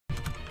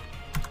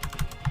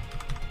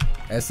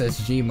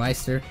SSG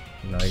Maister.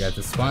 You know, I got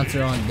the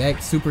sponsor on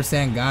deck, Super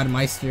Saiyan God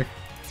Maister.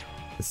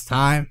 It's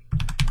time.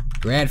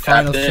 Grand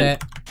final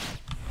chat.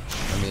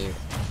 I mean,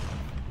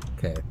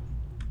 okay.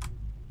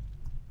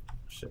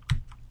 Shit.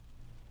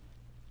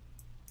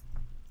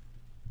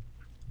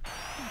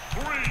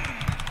 3,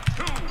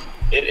 2.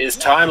 It is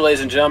time,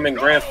 ladies and gentlemen.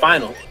 Grand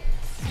final.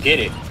 Get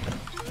it.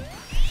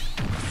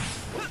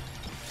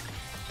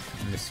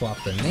 Let me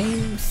swap the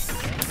names.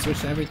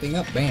 Switch everything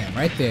up. Bam,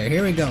 right there.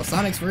 Here we go.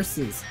 Sonix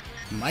versus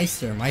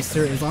Maister.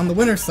 Maister is on the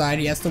winner's side.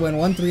 He has to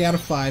win 3 out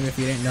of 5 if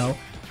you didn't know.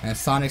 And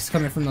Sonix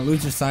coming from the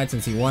loser's side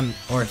since he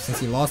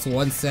lost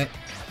 1 set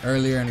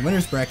earlier in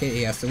winner's bracket.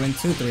 He has to win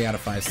 3 out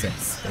of 5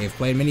 sets. They've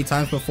played many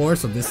times before,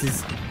 so this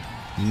is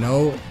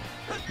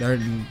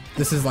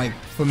this is like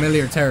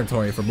familiar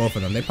territory for both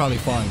of them. They probably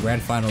fought in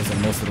grand finals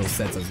in most of those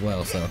sets as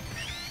well. So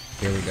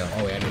here we go.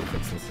 Oh wait, I need to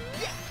fix this.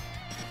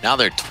 Now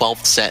they're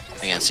 12th set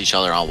against each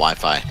other on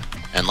Wi-Fi,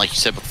 and like you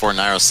said before,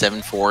 Nairo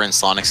 7-4 in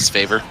Sonix's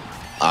favor.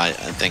 I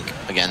think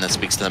again that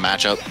speaks to the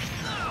matchup.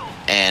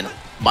 And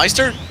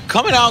Maister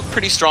coming out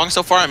pretty strong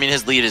so far. I mean,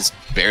 his lead is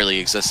barely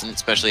existent,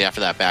 especially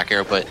after that back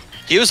air, but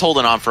he was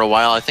holding on for a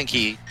while. I think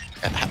he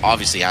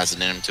obviously has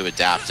it in him to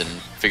adapt and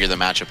figure the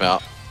matchup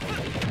out.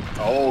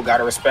 Oh,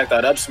 gotta respect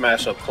that up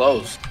smash up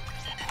close.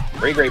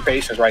 Great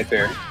patience right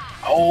there.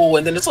 Oh,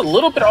 and then it's a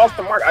little bit off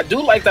the mark. I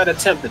do like that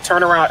attempt to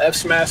turn around F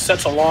smash.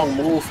 Such a long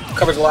move,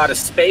 covers a lot of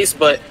space,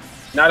 but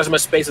not as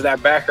much space as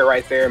that back air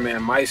right there,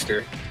 man.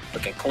 Maister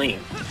looking clean.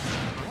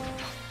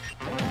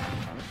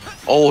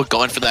 Oh,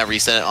 going for that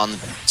reset on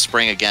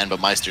spring again, but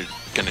Maister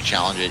gonna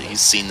challenge it. He's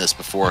seen this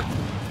before.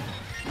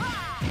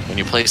 When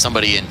you play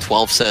somebody in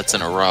 12 sets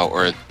in a row,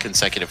 or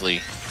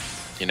consecutively,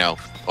 you know,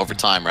 over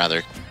time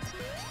rather,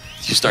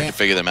 you start to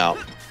figure them out.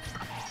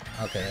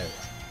 Okay.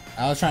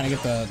 I was trying to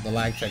get the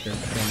lag checker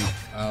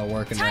thing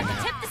working right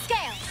now. Tip the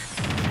scale.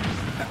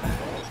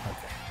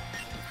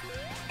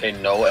 Okay,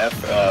 no F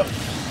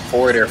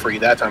forward air for you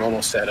that time.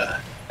 Almost said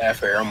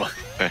F air. I'm gonna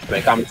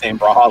make commentating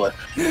Brawlhalla.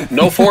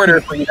 No forward air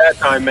for you that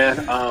time, man.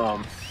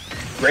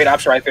 Great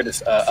option right there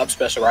to up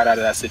special right out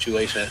of that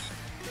situation.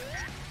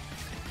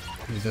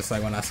 It's just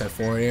like when I said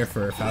forward air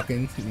for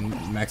Falcon,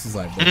 Max is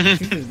like,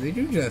 did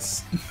you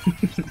just...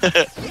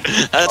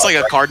 That's like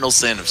a cardinal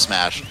sin of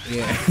Smash.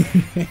 Yeah.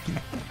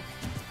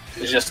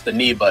 It's just the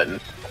knee button.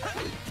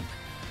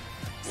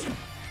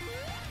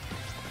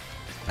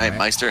 All right,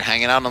 Maister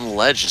hanging out on the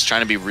ledge, just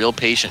trying to be real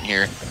patient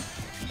here.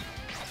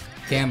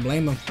 Can't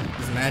blame him.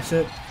 This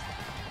matchup,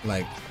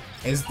 like,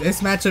 this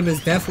matchup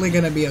is definitely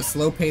going to be a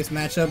slow-paced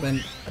matchup,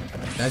 and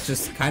that's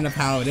just kind of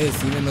how it is.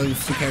 Even though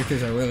these two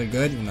characters are really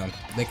good, you know,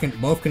 they can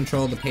both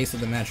control the pace of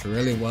the match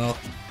really well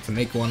to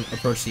make one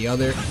approach the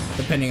other,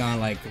 depending on,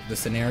 like, the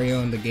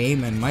scenario in the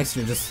game. And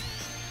Maister just,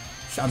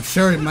 I'm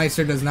sure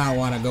Maister does not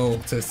want to go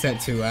to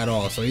set 2 at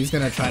all, so he's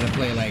going to try to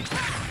play, like,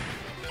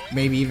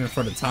 maybe even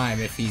for the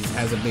time if he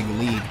has a big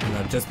lead, you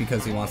know, just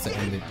because he wants to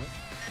end it.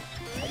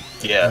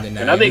 Yeah,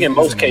 and I think in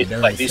most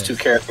cases, like these two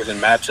characters in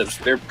matchups,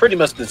 they're pretty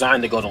much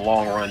designed to go the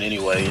long run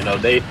anyway. You know,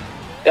 they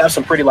have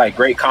some pretty like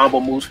great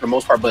combo moves for the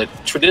most part, but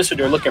traditionally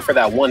they're looking for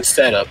that one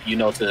setup, you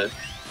know, to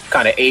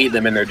kind of aid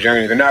them in their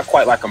journey. They're not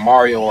quite like a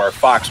Mario or a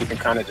Fox who can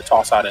kind of just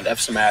toss out an F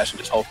smash and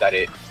just hope that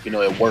it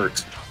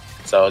works.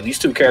 So these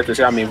two characters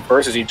here, I mean,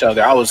 versus each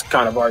other, I was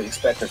kind of already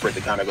expecting for it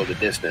to kind of go the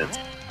distance.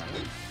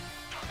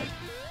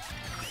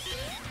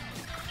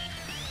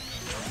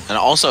 And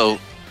also,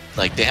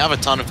 like, they have a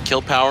ton of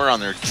kill power on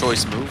their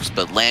choice moves,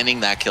 but landing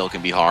that kill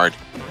can be hard,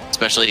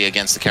 especially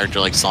against a character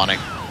like Sonic.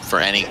 For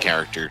any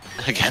character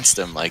against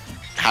him, like,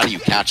 how do you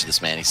catch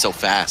this man? He's so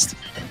fast.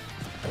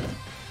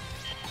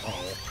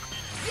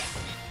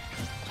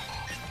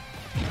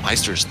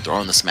 Maister's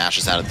throwing the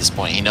smashes out at this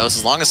point. He knows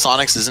as long as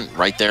Sonix isn't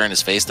right there in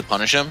his face to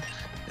punish him,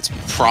 it's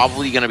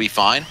probably going to be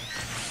fine.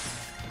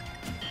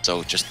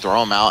 So just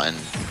throw him out and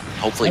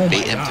hopefully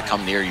bait him to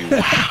come near you.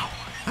 Wow.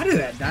 How did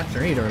that not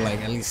trade, or like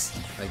at least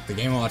like the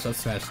Game & Watch up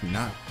smash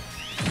not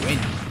win?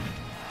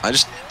 I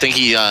just think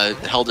he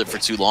held it for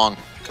too long.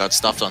 Got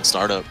stuffed on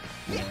startup.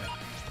 Yeah.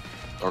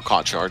 Or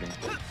caught sharding.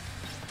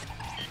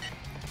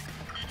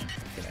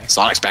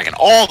 Sonic's backing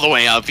all the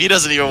way up. He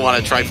doesn't even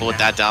want to trifle with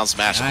that down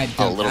smash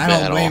a little bit at all. I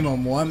don't blame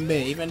him one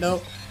bit, even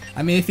though,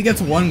 I mean, if he gets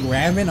one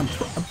grab in, I'm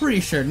pretty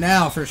sure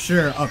now for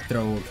sure up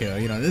throw will kill.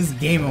 You know, this is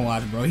Game &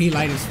 Watch, bro. He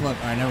light as fuck.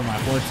 All right, never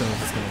mind. Forza is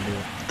just gonna do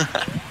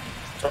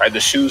it. All right,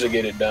 the shoes will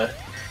get it done.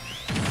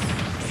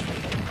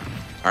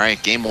 All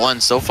right, game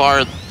 1 so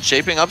far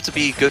shaping up to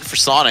be good for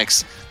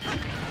Sonix.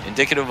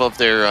 Indicative of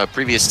their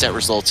previous set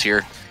results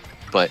here,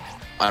 but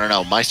I don't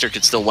know. Maister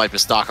could still wipe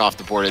his stock off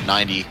the board at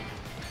 90.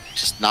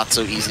 Just not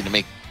so easy to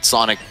make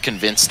Sonic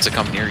convinced to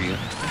come near you.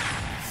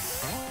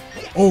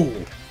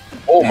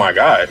 Oh my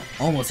God!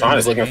 Almost.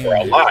 Sonic's looking for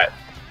a lot.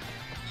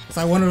 It's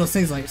like one of those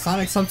things. Like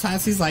Sonic,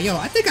 sometimes he's like, "Yo,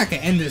 I think I can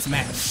end this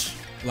match,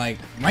 like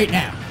right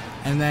now,"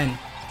 and then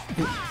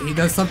he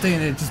does something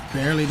and it just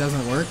barely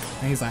doesn't work,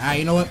 and he's like, "Ah,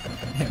 you know what?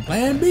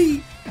 Plan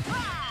B."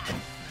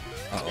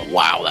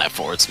 Wow, that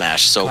forward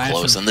smash so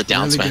close, and the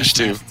down smash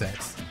too.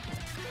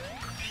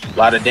 A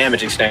lot of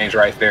damage exchange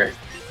right there.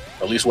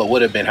 At least what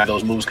would have been had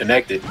those moves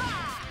connected.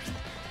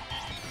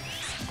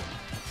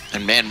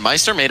 And man,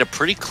 Maister made a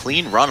pretty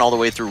clean run all the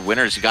way through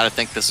winners. You got to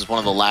think this is one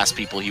of the last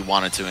people he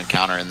wanted to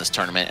encounter in this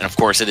tournament. And of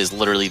course, it is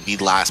literally the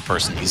last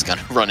person he's going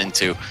to run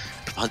into,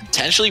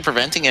 potentially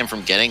preventing him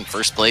from getting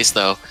first place,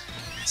 though.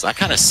 So that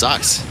kind of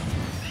sucks.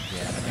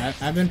 Yeah,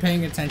 I've been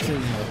paying attention. You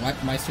know, what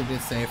Maister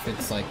did say, if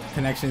it's like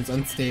connection's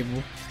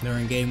unstable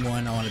during game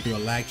 1, I want to do a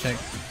lag check.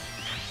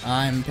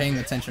 I'm paying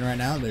attention right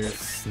now.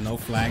 There's no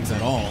flags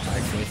at all,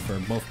 actually, for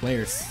both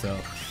players. So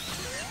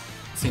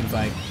it seems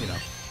like, you know,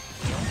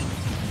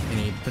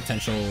 any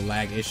potential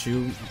lag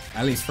issue,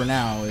 at least for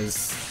now,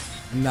 is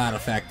not a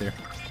factor.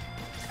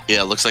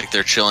 Yeah, it looks like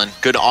they're chilling.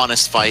 Good,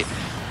 honest fight.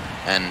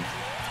 And,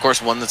 of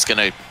course, one that's going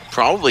to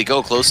probably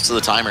go close to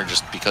the timer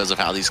just because of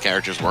how these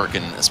characters work,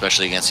 and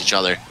especially against each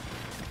other.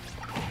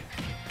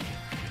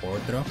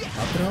 Forward throw? Up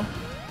throw?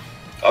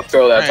 Up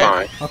throw that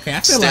time. Okay, I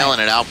feel Staling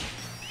it out.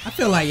 I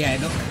feel like, yeah,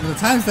 the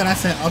times that I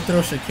said up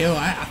throw should kill,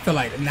 I feel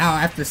like now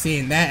after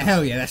seeing that,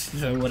 hell yeah, that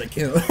should would have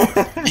killed.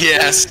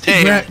 Yes,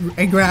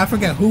 I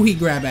forget who he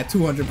grabbed at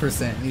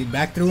 200%. He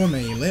back threw him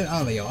and he lit.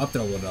 Oh, yo, up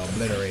throw would have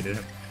obliterated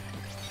him.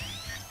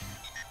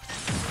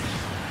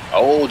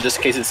 Oh, just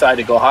in case he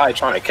decided to go high,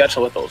 trying to catch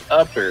him with those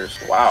uppers.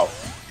 Wow.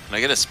 Can I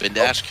get a spin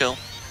dash kill?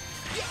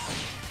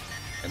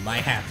 It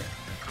might happen.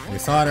 We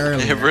saw it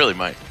earlier. It really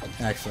might.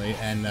 Actually,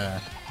 and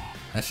that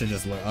should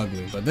just look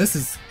ugly. But this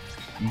is...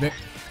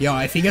 Yo,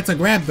 if he gets a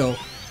grab though,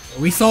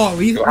 we know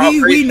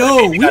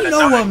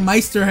what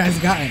Maister has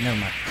gotten. Never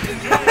mind.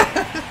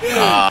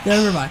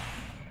 Never mind.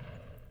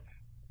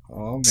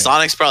 Oh, man.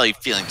 Sonic's probably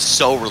feeling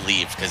so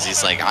relieved because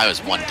he's like, I was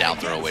one down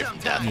throw away from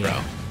death, bro.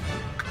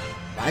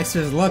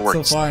 Maister's luck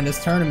so far in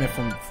this tournament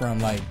from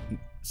like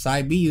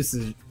side B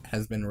usage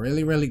has been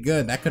really, really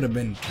good. That could have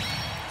been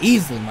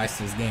easily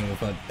Maister's game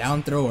with a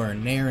down throw or a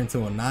nair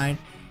into a 9.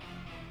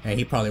 And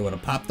he probably would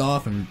have popped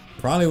off and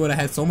probably would have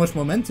had so much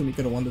momentum he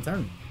could have won the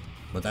tournament.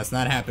 But that's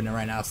not happening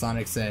right now.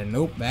 Sonix said,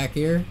 nope, back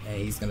here. And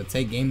he's going to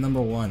take game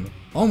number 1.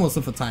 Almost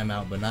with a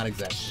timeout, but not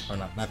exactly. Or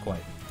not quite.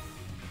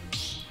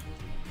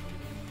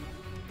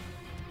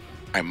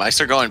 Alright,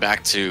 Maister going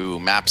back to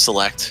map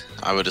select,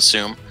 I would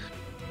assume.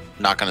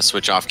 Not going to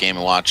switch off Game &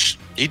 Watch.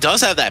 He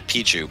does have that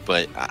Pichu,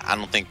 but I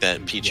don't think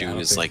that Pichu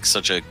is like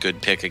such a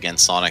good pick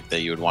against Sonic that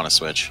you would want to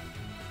switch.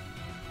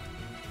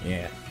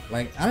 Yeah.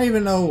 Like, I don't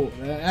even know.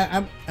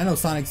 I know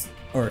Sonic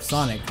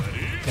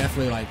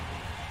definitely like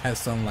has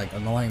some like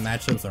annoying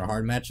matchups or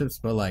hard matchups,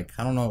 but like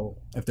I don't know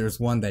if there's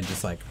one that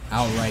just like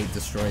outright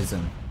destroys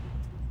him.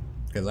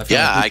 Because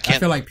I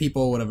feel like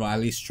people would have at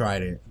least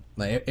tried it.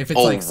 Like if it's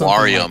like something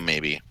Wario like,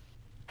 maybe.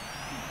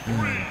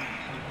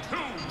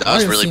 That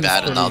was really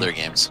bad in the other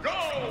games.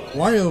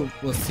 Wario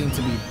seemed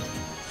to be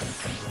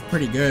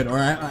pretty good, or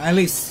at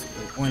least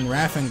when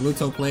Raph and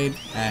Gluto played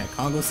at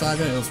Congo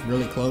Saga, it was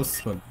really close,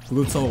 but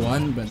Gluto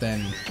won. But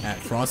then at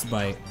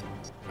Frostbite,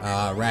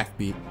 Raph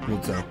beat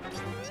Gluto.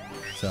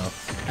 So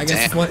I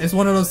guess it's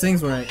one of those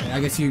things where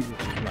I guess you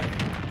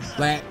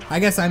like I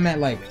guess I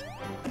meant like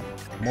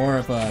more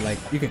of a like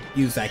you could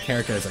use that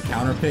character as a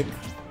counter pick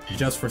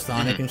just for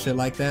Sonic and shit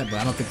like that, but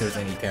I don't think there's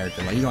any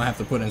character like you don't have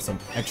to put in some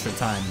extra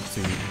time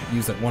to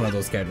use one of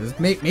those characters.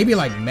 Maybe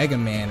like Mega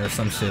Man or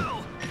some shit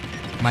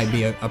might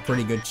be a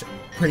pretty good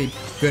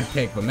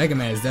pick, but Mega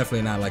Man is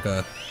definitely not like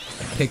a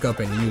pick up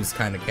and use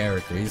kind of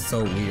character. He's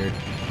so weird.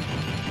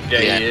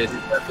 Yeah, he is. He's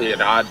definitely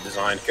an odd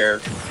designed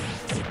character.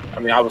 I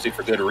mean, obviously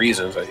for good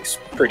reasons. Like, he's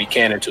pretty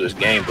canon to his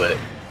game, but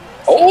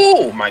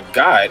oh my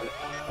god!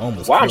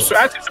 Almost. Wow, I'm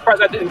actually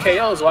surprised I didn't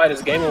KO as light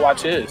as Game &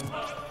 Watch is.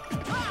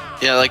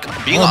 Yeah, like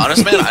being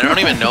honest, man, I don't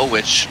even know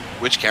which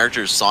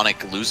characters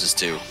Sonic loses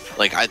to.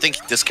 Like, I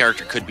think this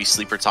character could be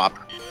sleeper top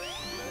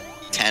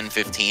 10,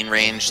 15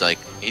 range. Like,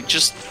 he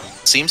just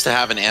seems to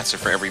have an answer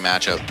for every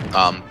matchup.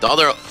 The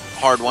other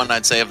hard one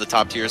I'd say of the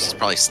top tiers is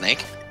probably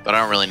Snake, but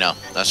I don't really know.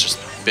 That's just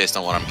based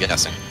on what I'm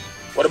guessing.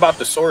 What about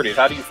the Swordies?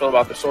 How do you feel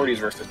about the Swordies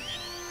versus?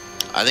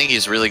 I think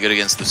he's really good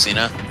against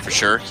Lucina, for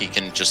sure. He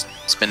can just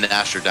spin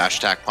dash or dash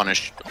attack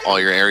punish all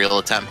your aerial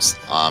attempts.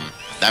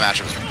 That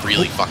matchup is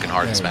really fucking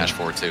hard in Smash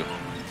 4, too.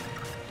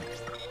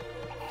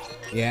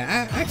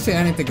 Yeah, I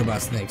didn't think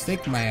about Snake.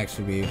 Snake might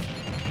actually be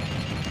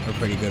a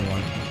pretty good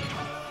one.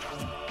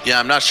 Yeah,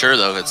 I'm not sure,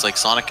 though. It's like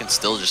Sonic can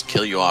still just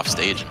kill you off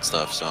stage and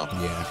stuff, so...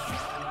 Yeah.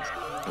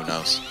 Who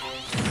knows?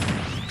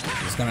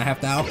 Just gonna have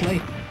to outplay.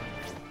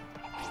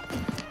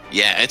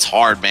 Yeah, it's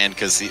hard, man,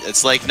 because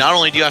it's like not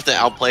only do you have to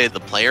outplay the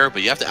player,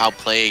 but you have to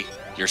outplay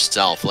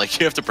yourself. Like,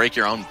 you have to break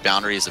your own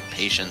boundaries of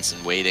patience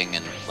and waiting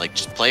and, like,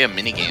 just play a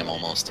minigame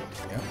almost.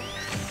 Yep.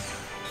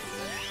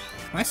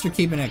 Maister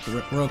keeping it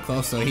real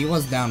close, so he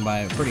was down by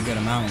a pretty good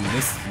amount in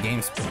this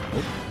game.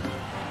 Oh,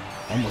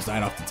 almost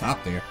died off the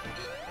top there.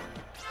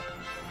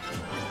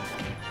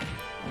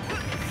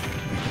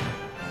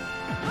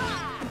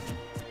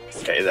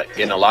 Okay,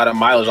 getting a lot of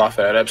mileage off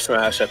of that up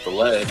smash at the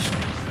ledge.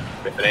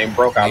 If it ain't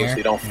broke,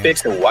 obviously don't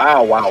fix it.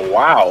 Wow, wow,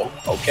 wow.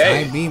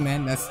 Okay. Side B,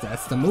 man, that's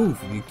the move.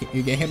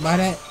 You get hit by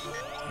that,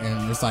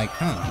 and it's like,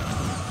 huh.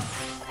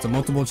 It's a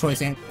multiple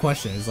choice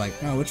question. It's like,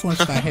 oh, which one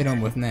should I hit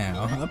him with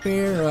now? Up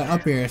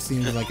air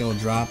seems like it'll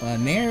drop.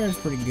 Nair is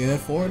pretty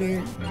good. Forward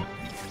air.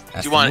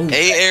 Do you want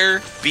A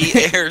air, B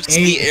air,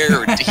 C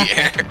air, or D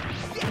air?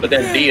 But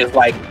then D is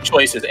like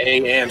choices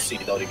A and C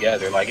go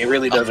together. Like it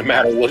really doesn't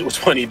matter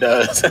which one he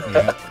does.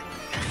 Yeah.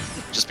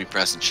 Just be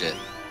pressing shit.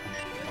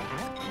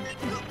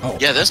 Oh.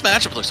 Yeah, this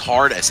matchup looks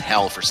hard as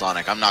hell for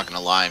Sonic. I'm not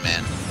gonna lie,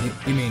 man.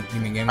 You mean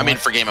Game & Watch? I mean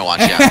for Game & Watch,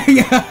 yeah.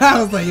 Yeah, I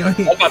was like, yo,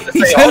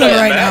 he's chilling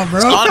right now,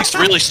 bro. Sonic's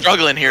really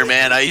struggling here,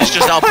 man. He's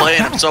just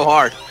outplaying him so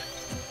hard.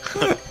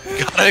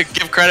 Gotta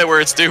give credit where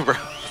it's due, bro.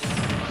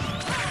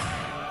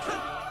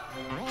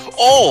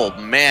 Oh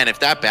man, if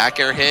that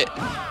back air hit,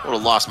 I would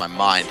have lost my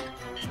mind.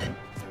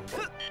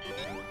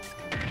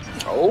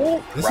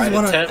 Oh, this is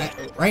one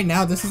of, right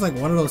now, this is like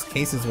one of those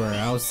cases where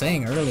I was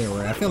saying earlier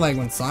where I feel like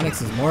when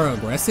Sonix is more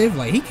aggressive,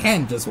 like he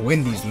can just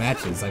win these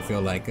matches. I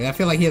feel like he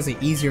has an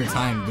easier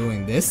time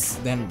doing this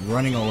than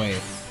running away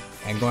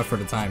and going for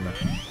the timer.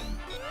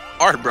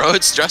 Hard, bro.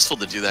 It's stressful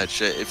to do that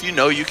shit. If you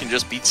know you can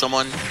just beat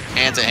someone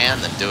hand to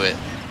hand, then do it.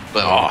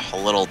 But a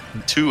little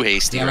too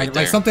hasty. Yeah,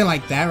 like something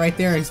like that right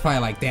there. He's probably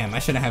like, damn, I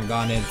shouldn't have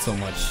gone in so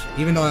much.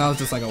 Even though that was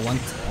just like a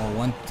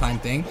one-time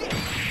thing.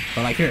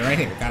 But like right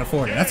here, got a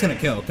 40. That's gonna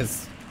kill,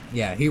 cause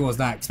yeah, he was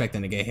not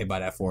expecting to get hit by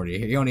that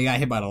 40. He only got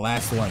hit by the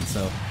last one,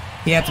 so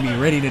he had to be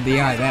ready to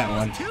DI that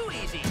one.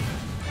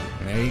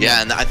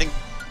 Yeah, and I think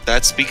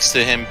that speaks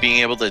to him being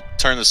able to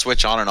turn the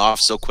switch on and off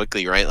so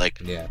quickly, right? Like,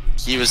 yeah,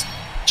 he was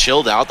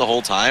chilled out the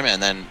whole time,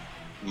 and then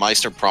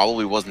Maister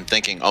probably wasn't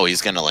thinking, oh,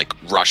 he's gonna like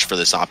rush for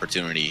this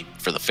opportunity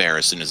for the fair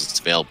as soon as it's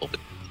available.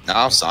 But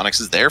now Sonix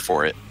is there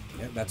for it.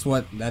 Yeah, that's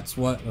what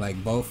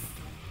like both,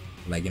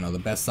 like, you know, the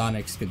best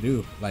Sonics could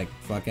do. Like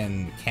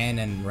fucking Ken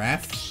and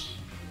Raph,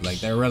 like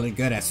they're really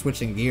good at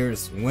switching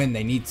gears when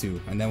they need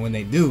to, and then when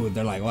they do,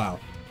 they're like, wow.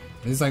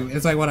 It's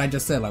like what I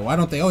just said. Like, why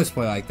don't they always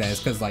play like that? It's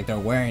because like they're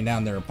wearing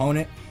down their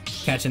opponent,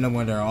 catching them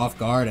when they're off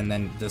guard, and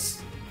then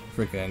just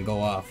freaking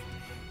go off.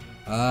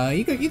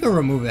 You can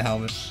remove the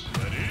helmet.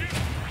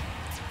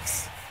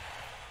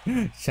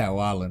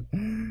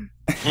 Shawalin.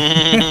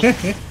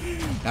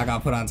 I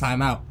got put on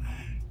timeout.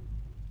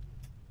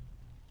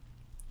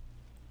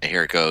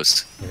 Here it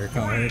goes. Here it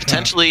comes.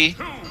 Potentially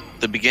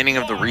the beginning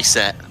of the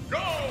reset.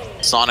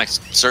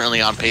 Sonic's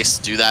certainly on pace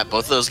to do that.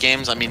 Both of those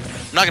games, I mean,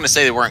 I'm not going to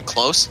say they weren't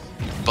close,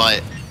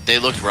 but they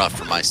looked rough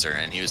for Maister,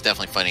 and he was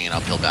definitely fighting an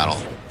uphill battle.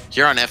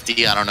 Here on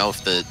FD, I don't know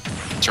if the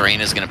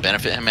terrain is going to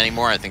benefit him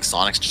anymore. I think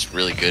Sonic's just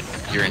really good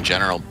here in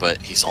general,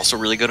 but he's also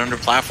really good under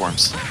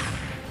platforms.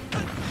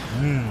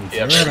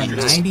 Yeah,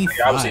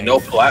 obviously no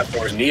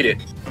platforms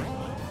needed.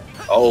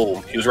 Oh,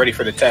 he was ready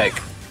for the tag.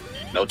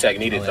 No tag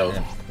needed, though.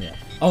 Yeah.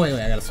 Oh, wait,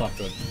 I gotta swap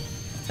the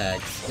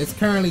tags. It's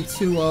currently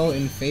 2-0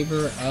 in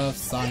favor of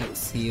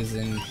Sonix. He is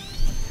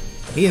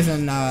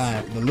in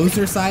the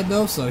loser side,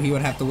 though, so he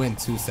would have to win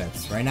 2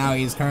 sets. Right now,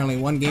 he's currently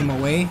 1 game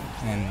away,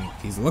 and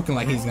he's looking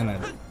like he's gonna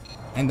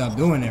end up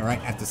doing it right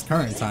at this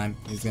current time.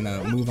 He's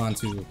gonna move on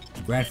to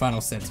Grand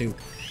Final Set 2.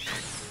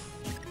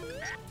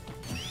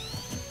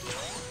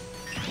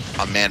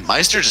 Oh man,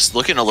 Maister just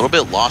looking a little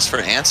bit lost for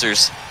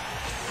answers.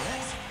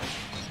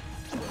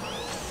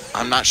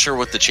 I'm not sure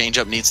what the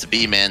changeup needs to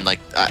be, man. Like,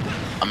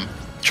 I'm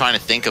trying to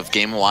think of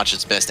Game &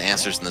 Watch's best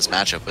answers in this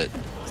matchup, but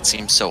it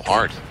seems so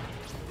hard.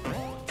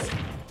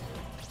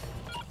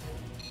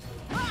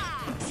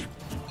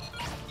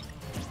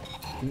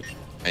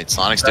 Right,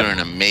 Sonic's doing an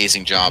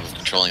amazing job of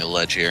controlling the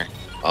ledge here.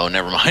 Oh,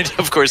 never mind.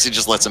 Of course, he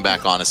just lets him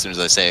back on as soon as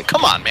I say it.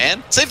 Come on,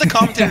 man. Save the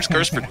commentator's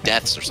curse for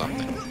deaths or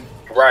something.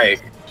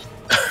 Right.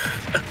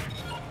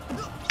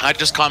 I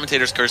just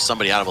commentator's curse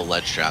somebody out of a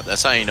ledge trap.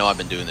 That's how you know I've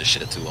been doing this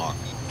shit too long.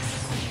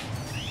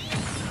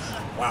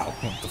 Wow.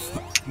 What the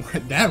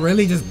fuck? That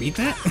really just beat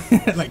that?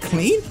 Like,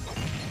 clean?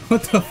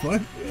 What the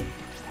fuck?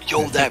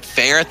 Yo, that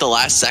fair at the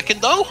last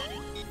second, though?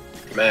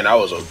 Man, I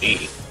was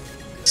OD.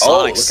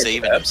 Sonic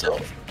saving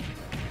himself.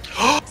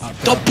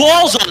 The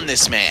ball's on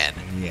this man!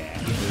 Yeah,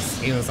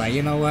 he was like,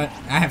 you know what?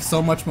 I have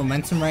so much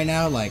momentum right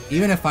now, like,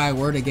 even if I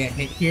were to get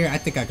hit here, I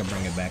think I could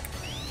bring it back.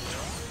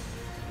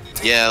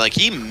 Yeah, like,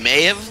 he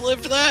may have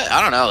lived that.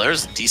 I don't know.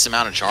 There's a decent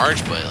amount of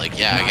charge, but, like,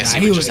 yeah, I guess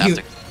he would just have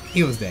to...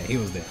 He was dead. He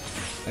was dead.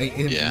 Like,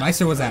 yeah.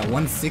 Maister was at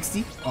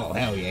 160. Oh,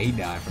 hell yeah, he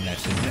died from that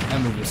shit. That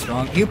move was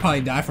strong. He'll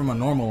probably die from a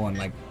normal one.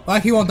 Like, well,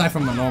 he won't die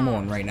from a normal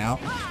one right now,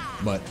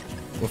 but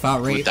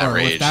without rage,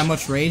 with that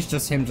much rage,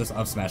 just him just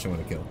up smashing with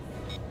a kill.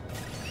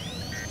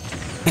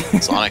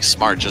 Sonic's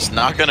smart, just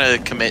not gonna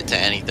commit to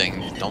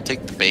anything. Don't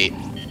take the bait.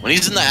 When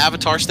he's in the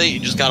avatar state, you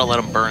just gotta let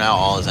him burn out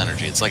all his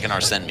energy. It's like an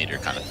Arsene meter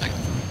kind of thing.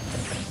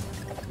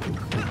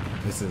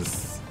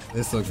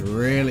 This looks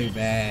really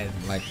bad.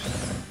 Like,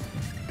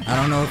 I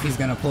don't know if he's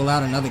gonna pull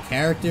out another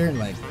character.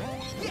 Like,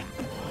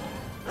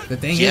 the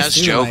thing he is, has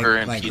too, Joker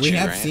and like Pichu, we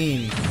have right?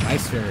 seen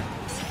Maister,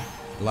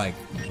 like,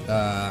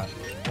 I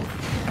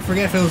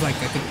forget if it was like,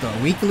 I think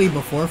the weekly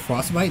before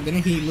Frostbite,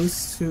 didn't he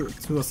lose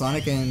to a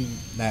Sonic in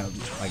that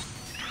like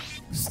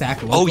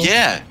stack local? Oh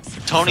yeah,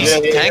 Tony's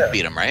tank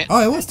beat him, right?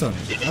 Oh, it was Tony.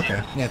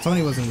 Okay, yeah,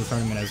 Tony was in the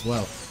tournament as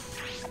well.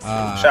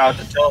 Shout out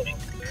to Tony.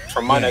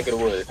 from my neck of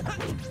the woods.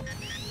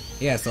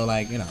 Yeah, so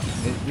like, you know,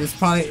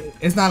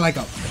 it's not like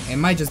it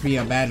might just be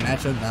a bad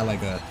matchup, not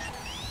like a,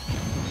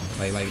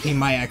 like he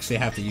might actually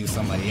have to use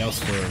somebody else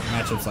for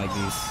matchups like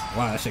these.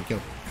 Wow, that shit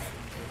killed.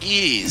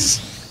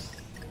 Ease.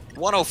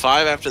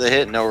 105 after the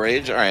hit, no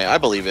rage. All right, I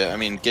believe it. I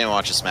mean, Game &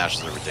 Watch's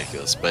smashes are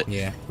ridiculous, but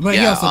yeah, but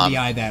he also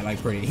DI'd that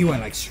like pretty. He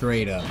went like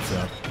straight up,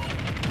 so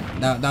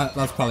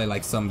that's probably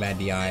like some bad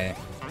DI.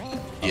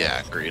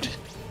 Yeah, agreed.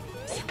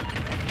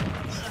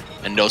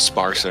 And no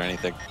sparks or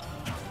anything.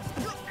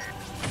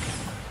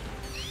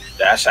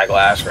 Dash that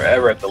glass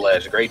forever at the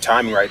ledge. Great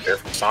timing right there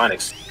from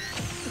Sonix.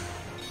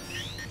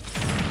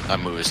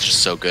 That move is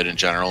just so good in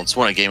general. It's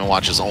one of Game &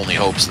 Watch's only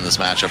hopes in this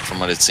matchup, from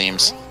what it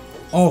seems.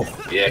 Oh,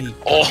 yeah.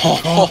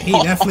 He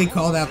definitely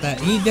called out that.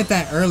 He did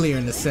that earlier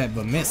in the set,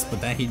 but missed. But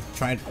then he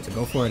tried to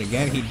go for it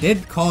again. He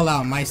did call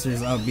out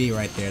Maister's up B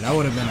right there. That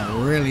would have been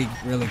a really,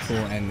 really cool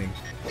ending.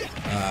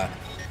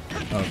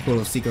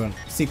 Cool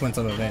sequence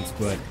of events,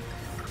 but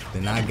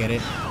did not get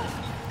it.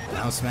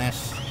 Now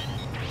smash.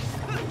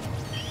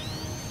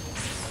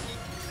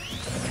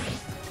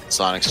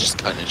 Sonix just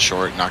cutting it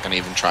short, not going to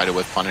even try to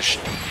whip punish.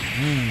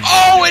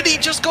 Oh, and he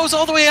just goes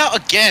all the way out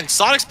again.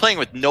 Sonix playing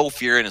with no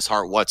fear in his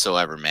heart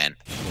whatsoever, man.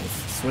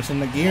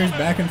 Switching the gears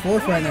back and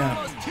forth right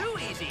now.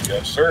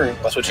 Yes, sir.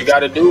 That's what you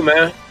got to do,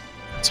 man.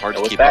 It's hard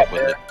to keep up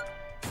with it.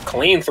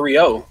 Clean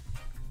 3-0.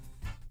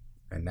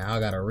 And now I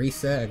got to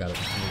reset. I gotta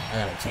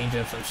change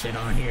up some shit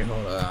on here.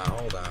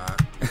 Hold on.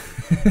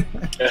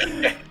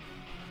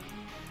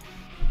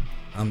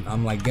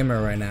 I'm like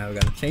Gimmer right now. I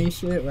gotta change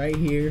shit right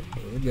here.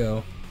 Here we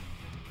go.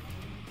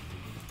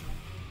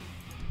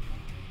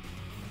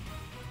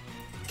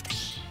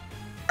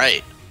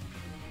 Right.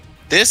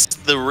 This is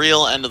the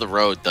real end of the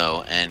road,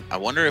 though, and I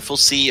wonder if we'll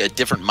see a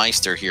different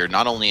Maister here,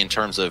 not only in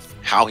terms of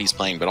how he's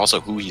playing, but also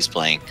who he's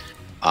playing.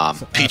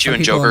 Pichu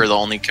and Joker are the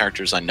only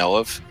characters I know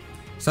of.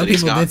 Some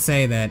people did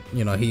say that,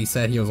 you know, he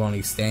said he was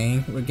only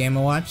staying with Game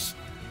 & Watch,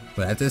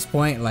 but at this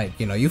point, like,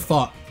 you know, you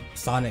fought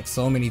Sonic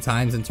so many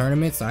times in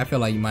tournaments, so I feel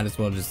like you might as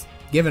well just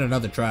give it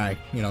another try,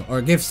 you know,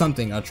 or give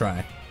something a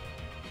try.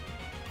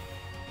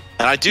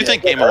 And I do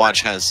think Game &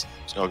 Watch has...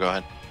 Oh, go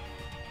ahead.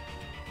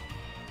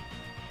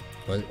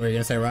 What were you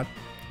gonna say, Rod?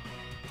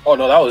 Oh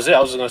no, that was it. I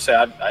was just gonna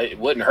say it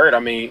wouldn't hurt. I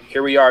mean,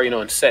 here we are, you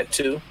know, in set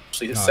 2.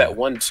 So set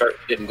 1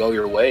 didn't go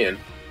your way, and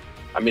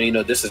I mean, you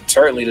know, this is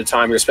certainly the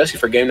time here, especially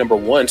for game number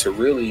 1, to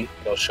really, you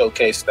know,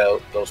 showcase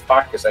those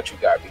pockets that you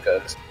got.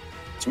 Because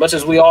as much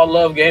as we all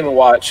love Game &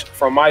 Watch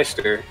from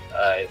Maister,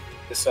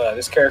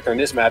 this character in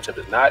this matchup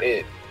is not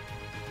it.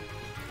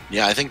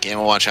 Yeah, I think Game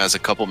 & Watch has a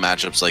couple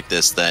matchups like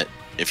this that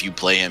if you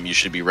play him, you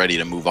should be ready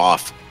to move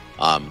off.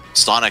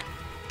 Sonic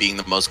being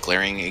the most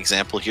glaring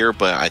example here,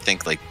 but I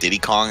think like Diddy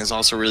Kong is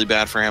also really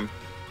bad for him.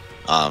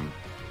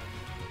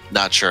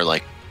 Not sure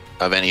like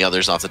of any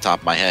others off the top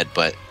of my head,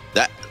 but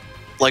that,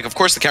 like, of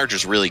course the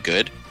character's really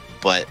good,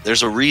 but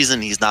there's a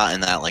reason he's not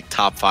in that like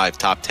top 5,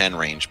 top 10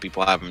 range.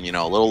 People have him, you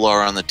know, a little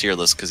lower on the tier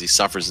list because he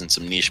suffers in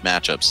some niche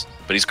matchups,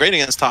 but he's great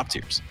against top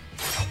tiers.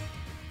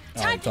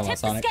 Time to tip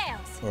the scales.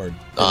 Or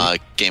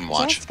Game &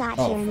 Watch.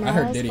 Oh, I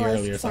heard Diddy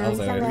earlier, so I was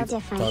like, what are you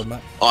talking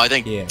about? Oh, I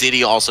think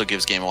Diddy also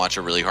gives Game & Watch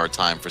a really hard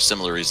time for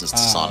similar reasons to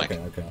Sonic.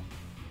 Okay.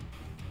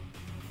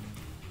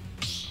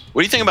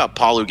 What do you think about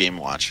Palu Game &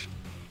 Watch?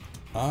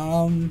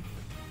 I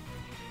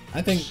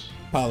think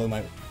Palu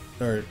might,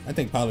 or I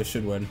think Palu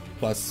should win.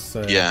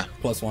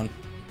 +1.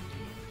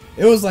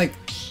 It was like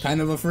kind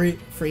of a free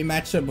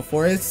matchup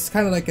before. It's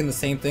kind of like in the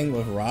same thing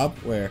with Rob,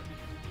 where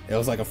it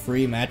was like a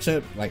free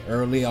matchup like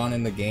early on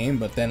in the game,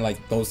 but then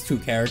like those two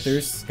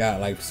characters got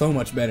like so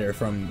much better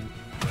from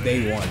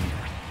day one.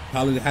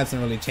 Palu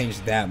hasn't really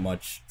changed that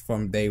much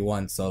from day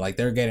one, so like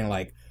they're getting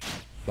like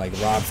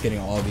Rob's getting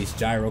all these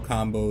gyro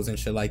combos and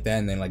shit like that,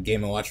 and then like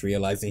Game & Watch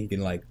realizing he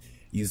can like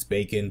use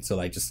Bacon to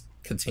like just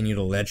continue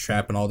to ledge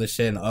trap and all this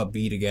shit and up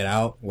B to get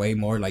out way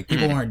more. Like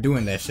people weren't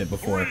doing that shit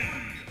before.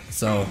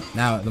 So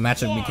now the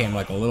matchup became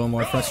like a little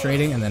more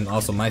frustrating, and then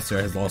also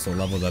Maister has also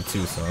leveled up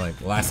too. So like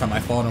last time I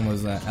fought him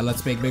was at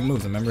Let's Make Big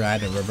Moves. Remember I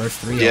had to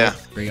reverse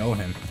 3-0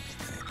 him.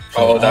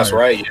 So that's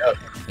right.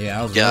 Yeah,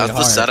 that was really that's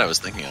hard. The set I was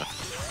thinking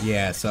of.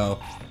 Yeah, so,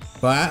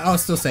 but I'll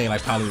still say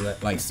like Palu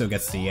like still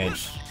gets the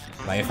edge.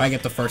 Like if I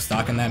get the first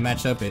stock in that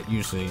matchup, it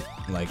usually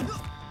like,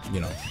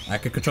 you know, I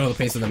could control the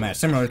pace of the match,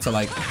 similar to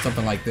like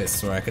something like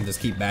this, where I could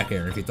just keep back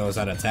air. If he throws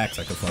out attacks,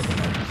 I could fuck him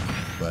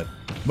up.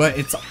 But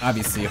it's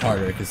obviously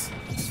harder because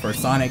for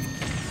Sonic,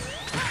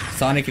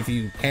 if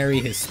you parry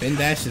his spin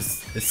dash,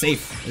 it's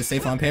safe. It's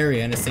safe on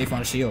parry and it's safe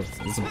on shield.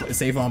 It's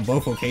safe on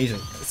both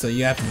occasions. So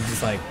you have to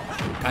just like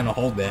kind of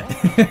hold that.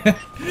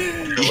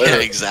 Yeah,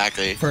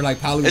 exactly. For like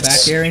Palu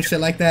back air and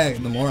shit like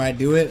that, the more I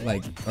do it,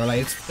 like, or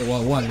like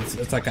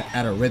it's like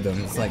at a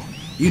rhythm. It's like,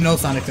 you know,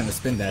 Sonic's gonna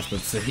spin dash,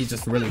 but so he's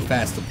just really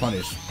fast to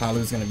punish.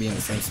 Palu's gonna be in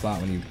the same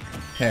spot when you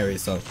parry.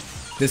 So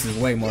this is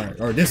way more,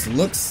 or this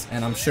looks,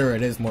 and I'm sure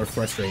it is more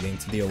frustrating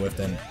to deal with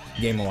than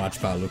Game & Watch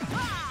Palu.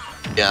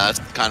 Yeah, that's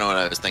kind of what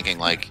I was thinking.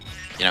 Like,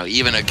 you know,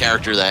 even a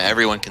character that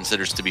everyone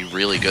considers to be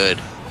really good,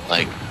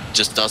 like,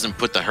 just doesn't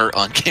put the hurt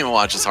on Game &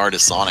 Watch as hard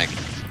as Sonic.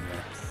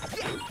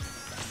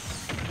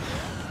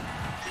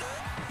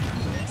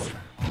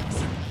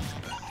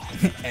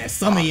 And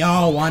some of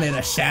y'all wanted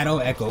a Shadow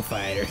Echo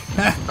Fighter.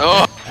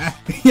 Oh.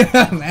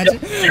 Yeah, imagine.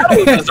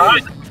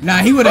 Nah,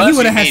 he would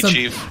have had some.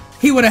 Chief.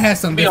 He would have had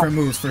some different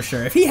moves for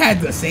sure. If he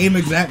had the same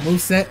exact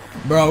moveset,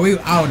 bro,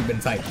 I would have been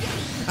tight.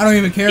 I don't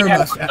even care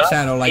about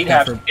Shadow like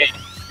that.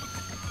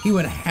 He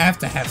would have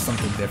to have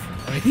something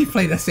different. I mean, he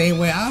played the same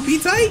way. I'll be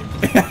tight.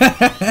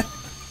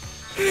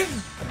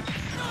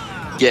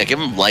 Yeah, give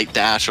him Light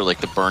Dash or like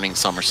the Burning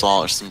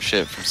Somersault or some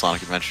shit from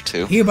Sonic Adventure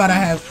 2. He about to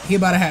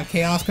have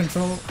Chaos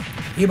Control.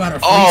 He about to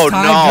freeze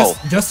time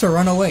just to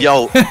run away.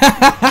 Yo,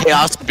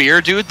 Chaos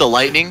Spear, dude, the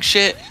lightning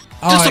shit.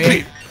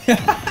 Disappear.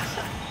 Yeah.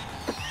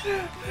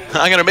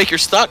 I'm gonna make your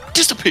stuck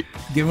disappear.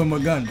 Give him a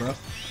gun, bro.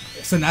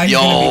 So now he's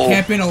gonna be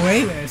camping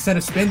away. Instead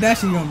of spin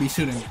dash, he's gonna be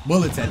shooting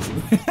bullets at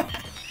you.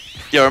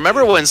 Yo,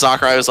 remember when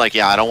Sakurai was like,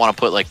 yeah, I don't want to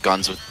put like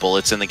guns with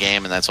bullets in the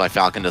game, and that's why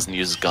Falcon doesn't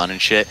use his gun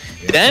and shit.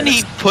 Yeah, then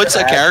he puts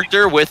a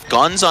character with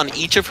guns on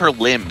each of her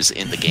limbs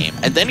in the game,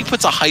 and then he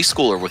puts a high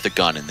schooler with a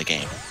gun in the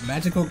game.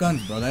 Magical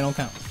guns, bro. They don't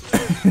count.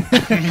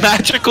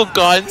 Magical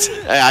guns.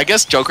 I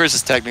guess Joker's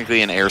is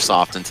technically an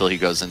airsoft until he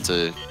goes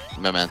into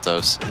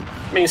Mementos.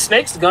 I mean,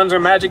 Snake's guns are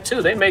magic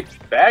too. They make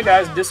bad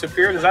guys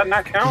disappear. Does that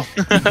not count?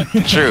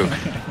 True.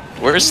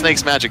 Where's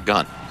Snake's magic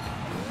gun?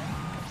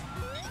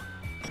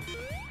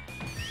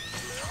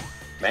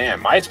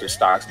 Man, Maister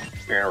stocks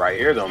right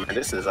here though, man.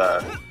 This is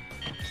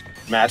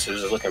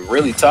matches are looking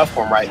really tough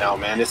for him right now,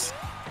 man. It's,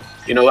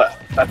 you know,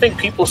 I think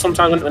people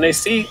sometimes when they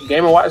see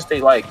Game & Watch,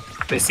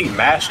 they see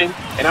mashing,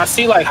 and I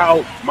see like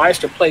how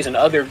Maister plays in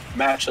other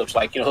matchups.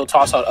 Like, you know, he'll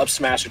toss out up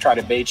smash to try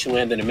to bait you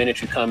in. Then the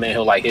minute you come in,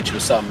 he'll like hit you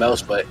with something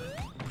else. But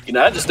you know,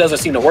 that just doesn't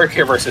seem to work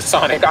here versus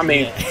Sonic. I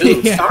mean,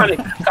 dude, Sonic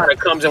kind of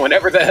comes in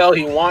whenever the hell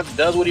he wants,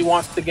 does what he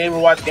wants to the Game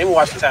 & Watch. Game &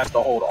 Watch just has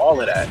to hold all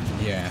of that.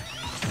 Yeah.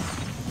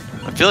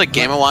 I feel like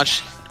Game &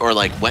 Watch, or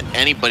like when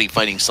anybody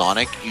fighting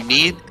Sonic, you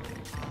need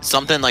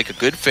something like a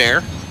good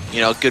fair,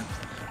 you know, good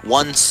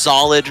one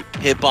solid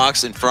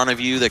hitbox in front of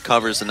you that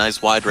covers a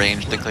nice wide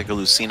range, think like a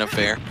Lucina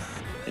fair.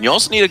 And you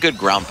also need a good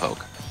ground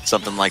poke,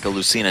 something like a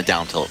Lucina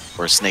down tilt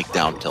or a Snake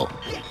down tilt.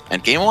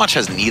 And Game & Watch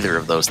has neither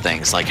of those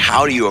things. Like,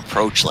 how do you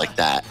approach like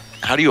that?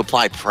 How do you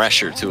apply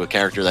pressure to a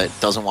character that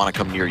doesn't want to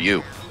come near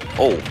you?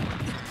 Oh,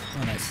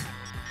 nice.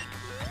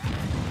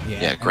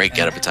 Yeah, great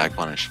get-up attack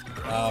punish.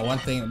 One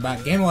thing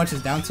about Game &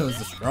 Watch's down tilt is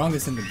the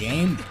strongest in the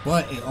game,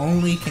 but it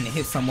only can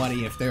hit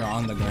somebody if they're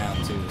on the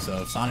ground too.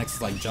 So if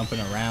Sonic's like jumping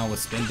around with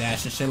spin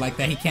dash and shit like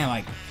that, he can't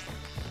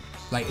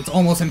like it's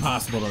almost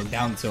impossible to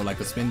down tilt like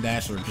a spin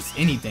dash or just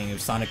anything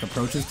if Sonic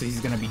approaches, because he's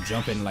gonna be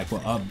jumping like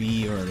with up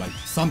B or like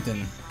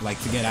something like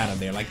to get out of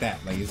there like that,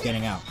 like he's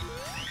getting out,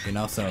 you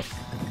know. So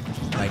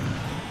like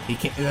he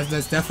can't.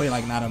 That's definitely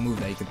like not a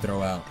move that he could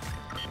throw out.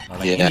 Or,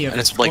 like, yeah, and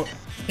it's like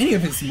any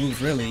of his moves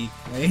really.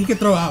 Like, he could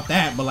throw out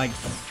that, but like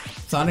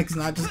Sonic's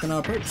not just gonna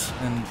approach,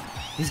 and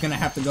he's gonna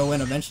have to go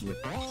in eventually.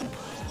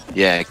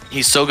 Yeah,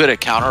 he's so good at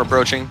counter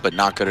approaching, but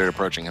not good at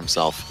approaching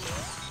himself.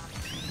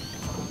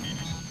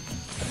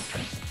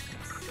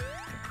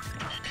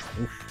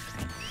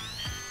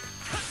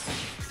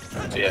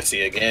 So yeah,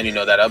 see again, you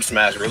know, that up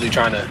smash really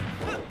trying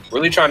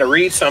to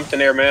read something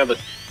there, man. But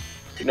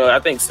you know, I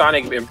think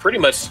Sonic in pretty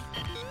much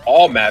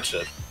all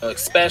matchups,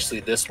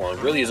 especially this one,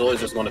 really is always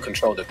just going to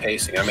control the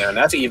pacing. I mean, and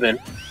that's even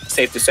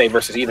safe to say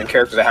versus even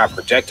characters that have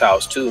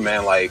projectiles too,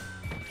 man. Like,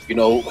 you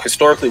know,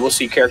 historically we'll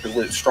see characters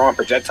with strong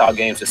projectile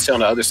games that sit on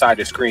the other side of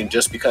the screen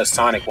just because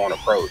Sonic won't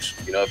approach.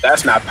 You know, if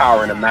that's not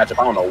power in a matchup,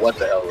 I don't know what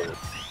the hell is.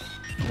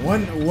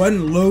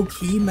 One low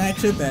key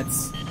matchup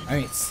that's, I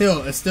mean, it's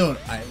still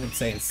I would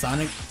say in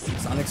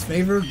Sonic's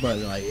favor, but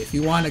like if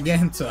you want to get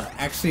him to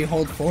actually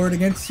hold forward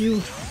against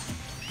you,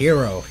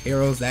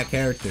 Hero's that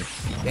character.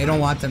 They don't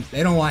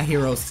want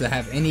heroes to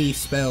have any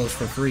spells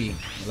for free,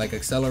 like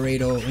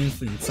Accelerator,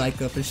 Infinite,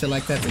 Psych Up, and shit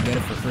like that to get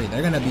it for free.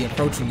 They're gonna be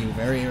approaching you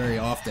very, very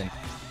often,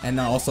 and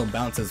also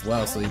bounce as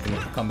well, so you can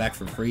come back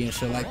for free and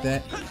shit like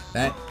that.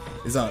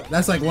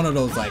 That's like one of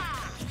those like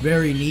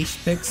very niche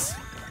picks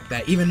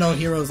that even though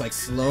Hero's like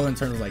slow in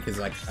terms of like his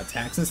like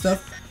attacks and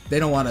stuff, they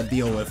don't want to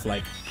deal with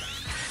like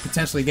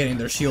potentially getting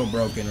their shield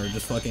broken or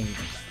just fucking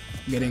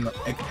getting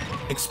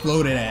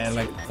exploded at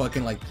like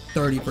fucking like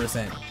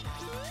 30%.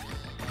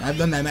 I've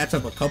done that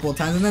matchup a couple of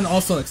times, and then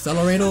also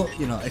Accelerator.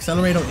 You know,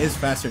 Accelerator is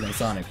faster than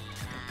Sonic,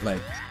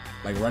 like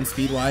run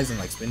speed wise and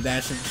like spin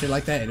dash and shit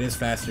like that. It is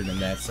faster than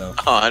that. So.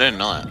 Oh, I didn't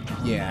know that.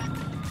 Yeah.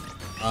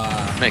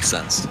 Makes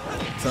sense.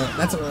 So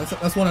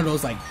that's one of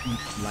those like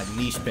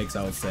niche picks,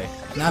 I would say.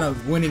 Not a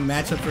winning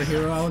matchup for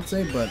Hero, I would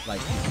say, but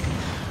like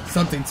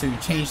something to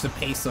change the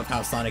pace of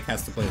how Sonic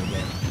has to play the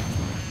game.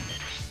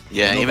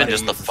 Yeah, even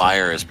just the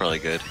fire is probably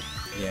good.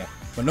 Yeah,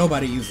 but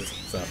nobody uses it,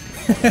 so.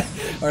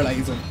 Or like,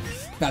 he's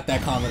not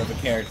that common of a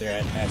character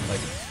at like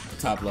the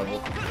top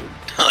level.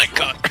 Oh my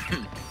god.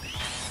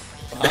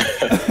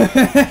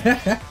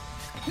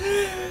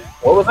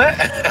 What was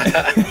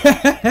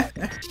that?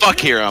 Fuck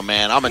Hero,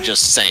 man. I'ma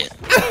just say it.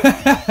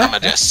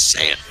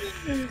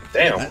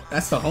 Damn.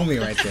 That's the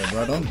homie right there,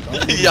 bro. Don't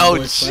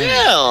Yo,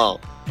 chill.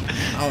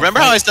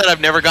 Remember how I said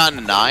I've never gotten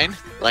a 9?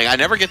 Like, I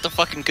never get the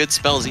fucking good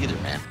spells either,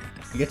 man.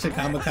 Get your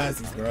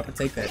kamikazes, bro.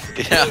 Take that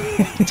shit.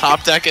 Yeah,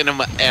 top decking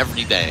them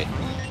every day.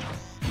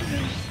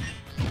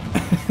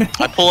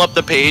 I pull up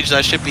the page,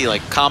 that should be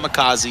like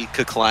kamikaze,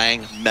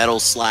 kaklang, metal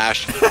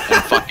slash,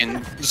 and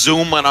fucking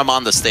zoom when I'm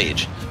on the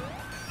stage.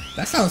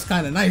 That sounds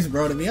kind of nice,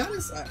 bro, to be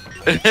honest.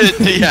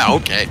 Yeah,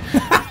 okay.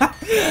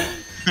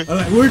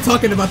 We were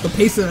talking about the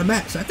pace of the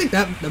match. I think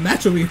that the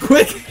match will be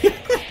quick.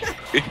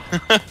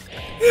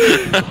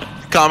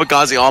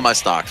 Kamikaze all my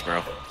stocks,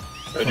 bro.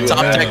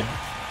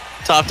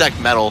 Top deck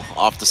metal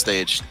off the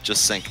stage,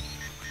 just sink.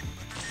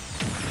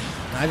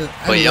 I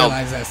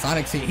realized that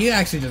Sonix, he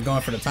actually just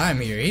going for the time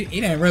here. He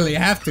didn't really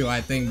have to,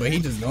 I think, but he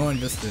just going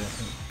just to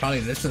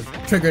probably just to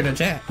trigger the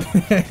chat.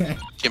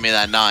 Give me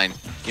that 9.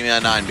 Give me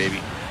that 9,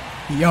 baby.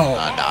 Yo,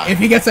 if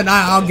he gets a 9,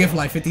 I'll give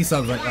like 50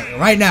 subs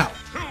right now.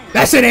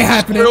 That shit ain't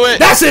happening.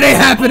 That shit ain't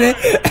happening.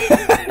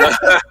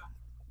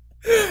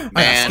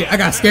 I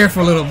got scared for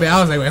a little bit. I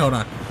was like, wait, hold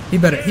on. He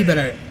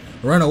better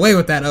run away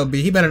with that LB.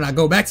 He better not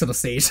go back to the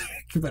stage.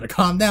 You better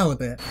calm down with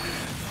that.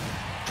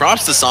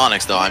 Props to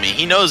Sonix though. I mean,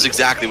 he knows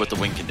exactly what the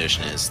win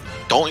condition is.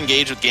 Don't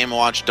engage with Game &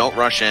 Watch. Don't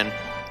rush in.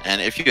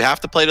 And if you have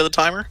to play to the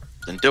timer,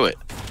 then do it.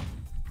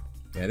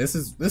 Yeah, this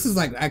is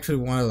like actually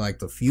one of like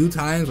the few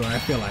times where I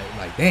feel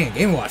like dang,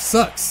 Game & Watch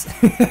sucks.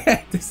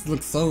 This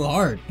looks so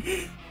hard.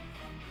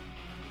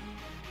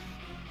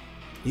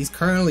 He's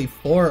currently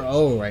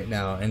 4-0 right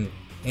now and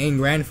in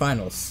grand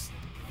finals.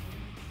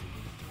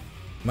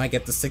 Might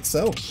get the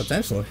 6-0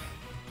 potentially.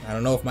 I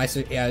don't know if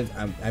Maister. Yeah,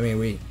 I mean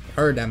we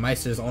heard that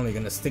Maister's only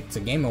gonna stick to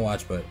Game &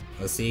 Watch, but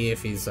let's see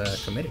if he's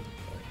committed.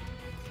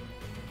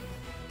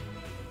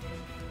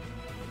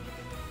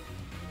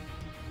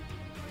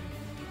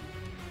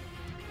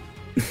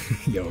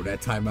 Yo,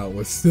 that timeout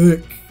was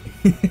sick.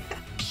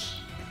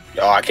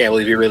 Yo, I can't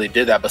believe he really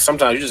did that. But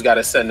sometimes you just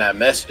gotta send that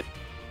message.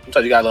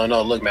 Sometimes you gotta let him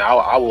know, look, man,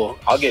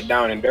 I'll get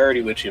down and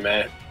dirty with you,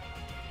 man.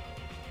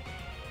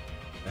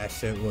 That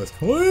shit was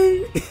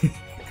cool.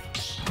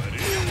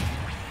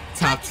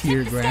 Top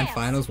tier grand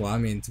finals. Well, I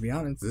mean, to be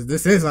honest,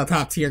 this is a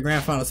top tier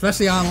grand final,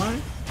 especially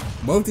online.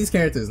 Both these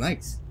characters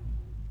nice,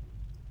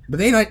 but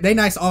they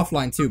nice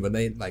offline too. But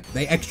they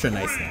extra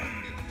nice now.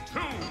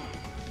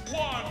 2,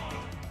 1,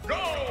 go!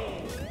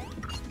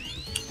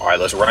 All right,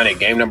 let's run it.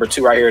 Game number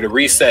 2 right here to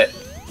reset.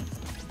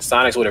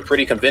 Sonix with a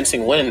pretty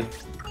convincing win.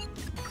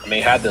 I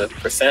mean, had the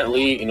percent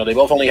lead. You know, they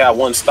both only had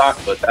 1 stock,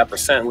 but that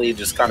percent lead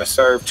just kind of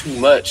served too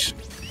much,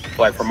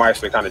 like for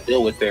Maister to kind of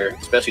deal with there,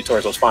 especially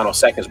towards those final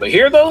seconds. But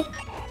here though,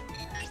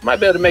 might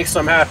be able to make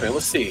something happen.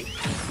 Let's see.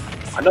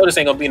 I know this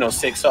ain't gonna be no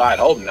 6-0. I'd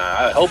hope not.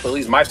 I hope at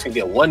least Maister can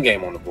get 1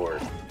 game on the board.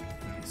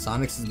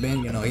 Sonix has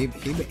been, you know, he's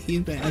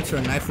been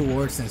entering Naifu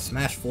Wars since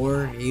Smash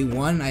 4. He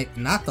won,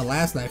 not the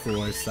last Naifu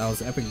Wars, that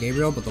was Epic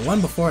Gabriel, but the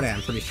one before that,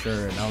 I'm pretty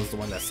sure, that was the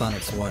one that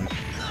Sonix won.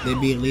 They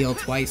beat Leo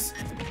twice,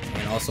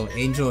 and also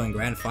Angel in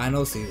Grand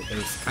Finals. It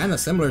was kind of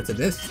similar to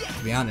this,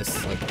 to be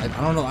honest. Like, I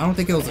don't know, I don't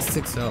think it was a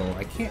 6-0.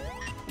 I can't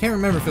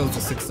remember if it was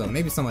a 6-0.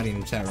 Maybe somebody in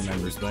the chat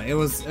remembers, but it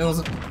was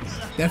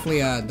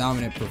definitely a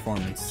dominant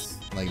performance.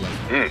 Like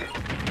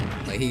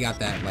he got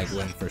that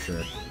win for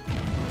sure.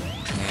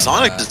 And,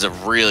 Sonix is a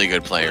really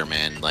good player,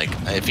 man. Like,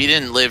 if he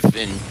didn't live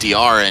in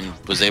DR and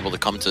was able to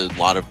come to a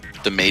lot of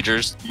the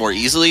majors more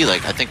easily,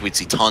 like, I think we'd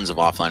see tons of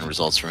offline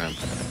results from him.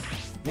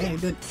 Yeah,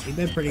 he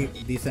did pretty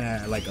decent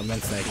at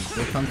events that he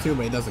did come to,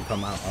 but he doesn't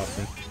come out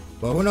often.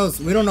 But who knows?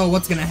 We don't know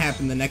what's gonna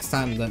happen the next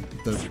time the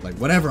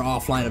whatever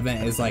offline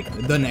event is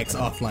the next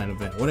offline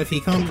event. What if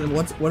he comes and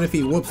what if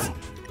he whoops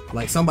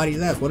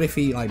somebody's ass? What if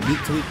he beat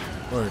Tweet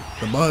or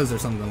the Buzz or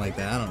something like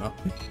that? I don't know.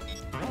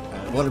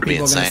 What are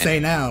people gonna say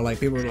now?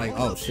 People are like,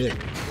 oh shit.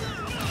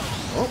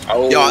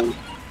 Oh. Yo,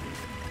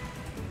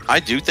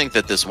 I do think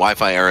that this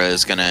Wi-Fi era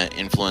is gonna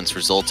influence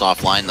results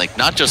offline,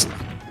 not just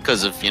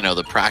because of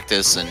the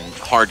practice and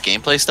hard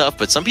gameplay stuff,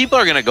 but some people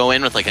are gonna go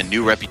in with a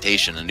new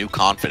reputation, a new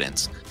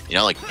confidence.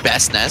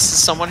 Best Ness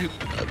is someone who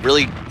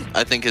really,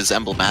 I think, is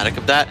emblematic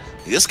of that.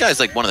 This guy's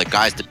one of the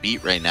guys to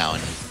beat right now,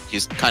 and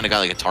he's kind of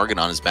got a target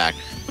on his back.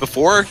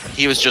 Before,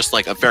 he was just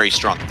a very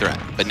strong threat,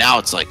 but now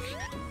it's I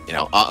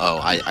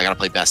gotta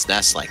play Best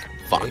Ness,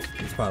 fuck.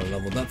 He's probably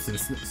leveled up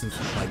since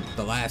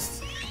the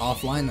last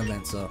offline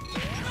event, so.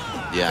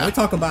 Yeah. We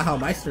talk about how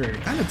Maister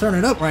kind of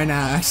turning up right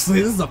now, actually.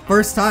 This is the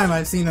first time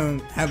I've seen him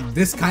have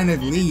this kind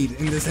of lead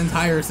in this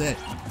entire set.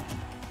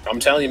 I'm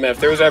telling you, man, if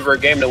there was ever a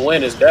game to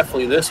win, it's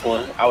definitely this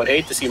one. I would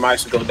hate to see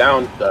Maister go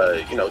down,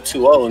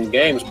 2-0 in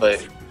games,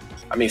 but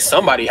I mean,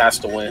 somebody has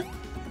to win.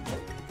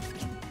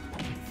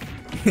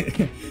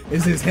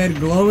 Is his head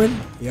glowing?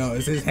 Yo,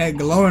 is his head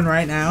glowing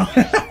right now?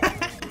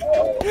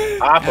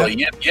 Appa,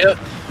 yip.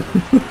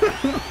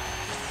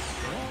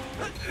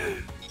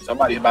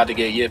 Somebody's about to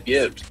get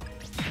yipped.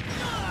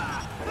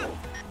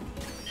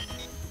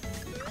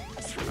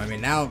 I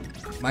mean, now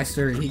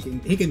Maister,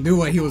 he can do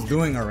what he was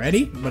doing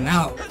already, but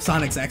now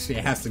Sonix actually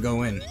has to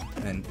go in,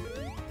 and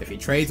if he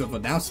trades with a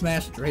down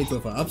smash, trades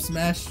with an up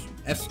smash,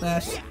 F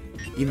smash,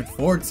 even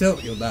forward tilt,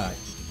 he'll die.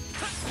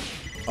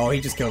 Oh,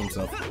 he just killed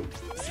himself,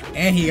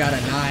 and he got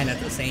a 9 at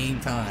the same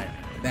time.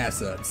 That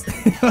sucks.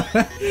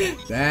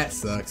 That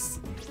sucks.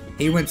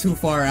 He went too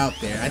far out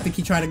there. I think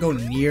he tried to go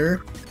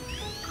near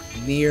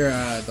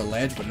the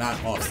ledge, but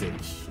not off stage.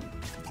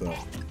 So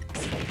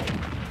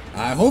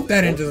I hope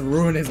that didn't just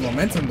ruin his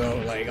momentum though.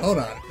 Like, hold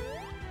on.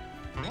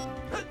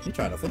 He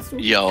tried a footstool?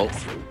 Yo.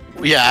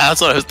 Yeah, that's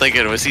what I was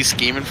thinking. Was he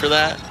scheming for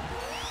that?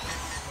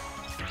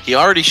 He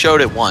already showed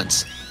it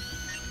once.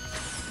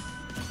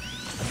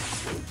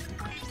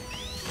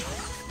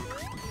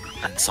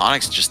 And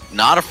Sonic's just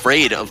not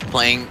afraid of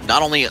playing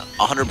not only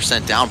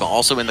 100% down, but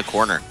also in the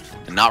corner.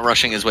 And not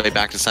rushing his way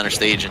back to center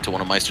stage into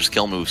one of Maister's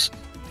kill moves.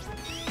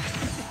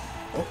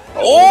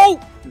 Oh!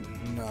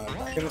 No, I'm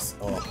not gonna.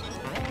 Oh.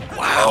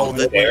 Wow,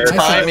 the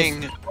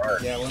timing.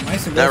 Yeah, when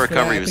Maister goes that for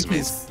recovery that, was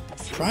amazing.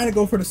 He's trying to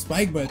go for the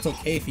spike, but it's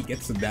okay if he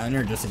gets the down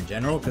air just in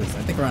general, because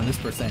I think around this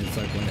percent, it's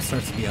like when it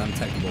starts to be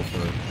untechable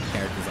for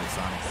characters like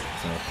Sonic.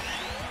 So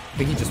I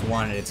think he just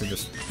wanted it to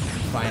just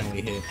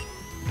finally hit.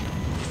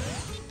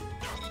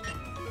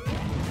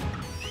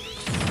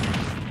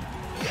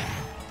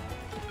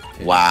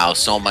 Wow,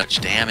 so much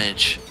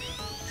damage.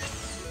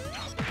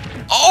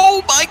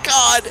 Oh my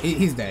god!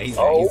 He's dead. He's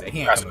oh, dead. He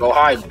ain't has to coming go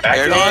back. high. Back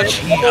Air in. dodge?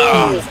 He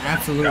is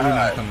absolutely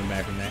not coming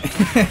back from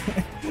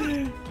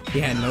that.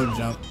 He had no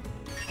jump.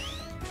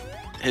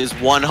 His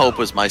one hope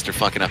was Maister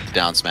fucking up the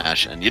down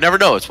smash, and you never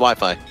know, it's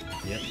Wi-Fi.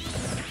 Yep.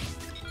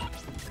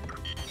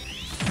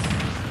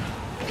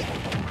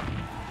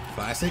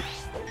 Classic.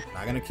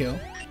 Not gonna kill.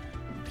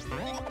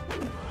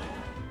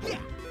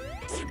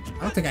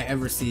 I don't think I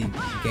ever see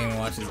Game &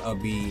 Watch's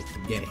B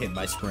get hit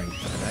by Spring.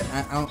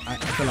 I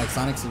feel like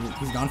Sonic's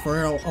he's gone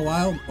for a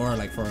while, or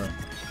like for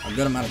a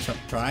good amount of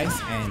tries,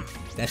 and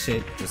that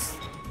shit just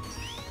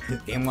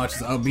Game &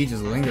 Watch's B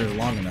just lingers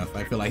long enough.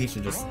 I feel like he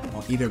should just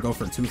either go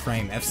for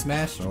 2-frame F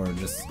smash or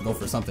just go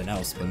for something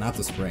else, but not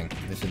the Spring.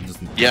 This shit just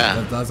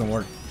that doesn't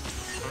work.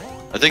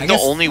 I think the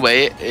only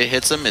way it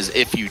hits him is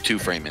if you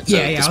 2-frame it. So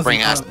the Spring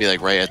has to be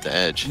like right at the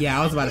edge. Yeah,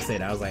 I was about to say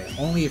that. I was like,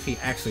 only if he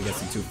actually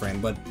gets a 2-frame,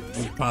 but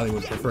we probably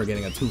would prefer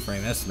getting a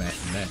 2-frame S smash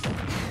than that.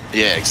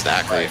 Yeah,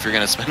 exactly. If you're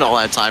gonna spend all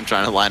that time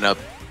trying to line up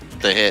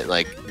the hit,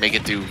 like make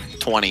it do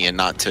 20 and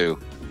not 2.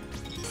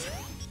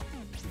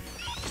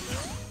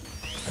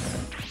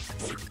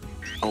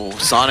 Oh,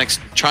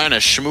 Sonic's trying to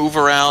schmoove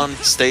around,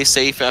 stay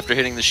safe after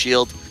hitting the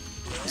shield.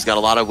 He's got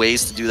a lot of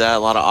ways to do that, a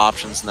lot of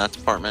options in that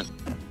department.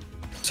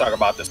 Talk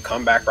about this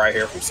comeback right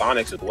here from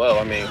Sonix as well.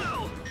 I mean,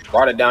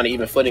 brought it down to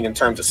even footing in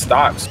terms of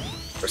stocks.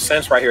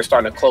 Percent's right here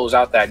starting to close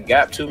out that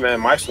gap too, man.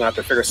 Mike's gonna have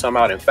to figure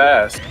something out and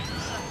fast.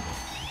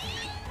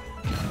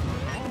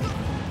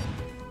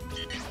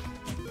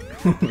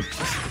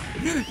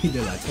 He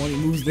did like 20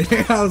 moves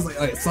there. I was like,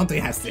 oh, something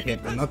has to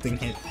hit, but nothing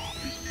hit.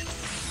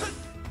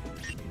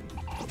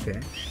 Okay.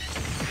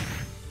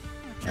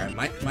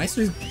 Alright,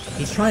 Maister's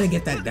he's trying to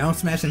get that down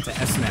smash into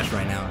F smash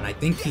right now, and I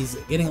think he's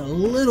getting a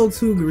little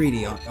too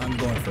greedy on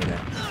going for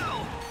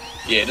that.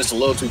 Yeah, just a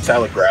little too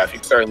telegraphed. You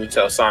can certainly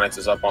tell Sonix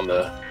is on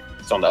the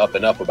up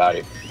and up about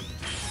it.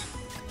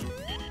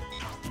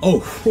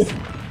 Oh,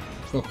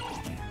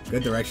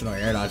 good directional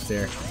air dodge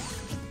there.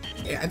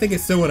 Yeah, I think it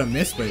still would have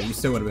missed, but you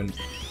still would have been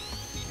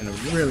in a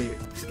really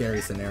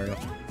scary scenario.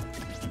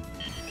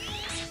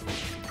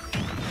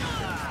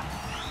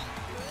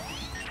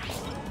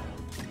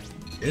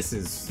 This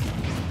is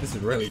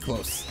really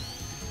close.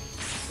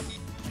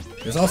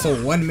 There's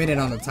also 1 minute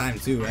on the time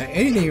too. It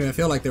didn't even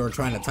feel like they were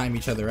trying to time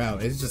each other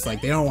out. It's just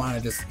like they don't want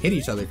to just hit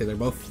each other because they're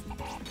both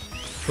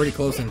pretty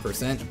close in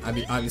percent. I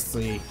mean,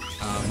 obviously,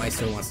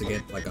 Maister wants to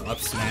get like an up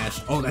smash.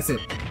 Oh, that's it.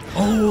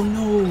 Oh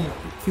no!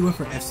 If he went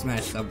for F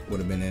smash, that would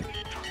have been it.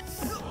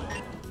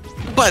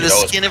 By the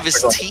skin of his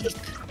teeth.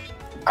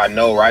 I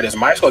know, right? Is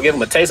Mike's gonna give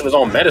him a taste of his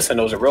own medicine?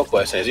 Those are real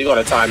questions. Is he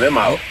gonna time him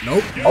out?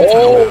 Nope.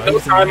 No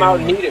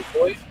timeout needed,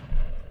 boy.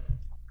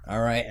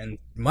 Alright, and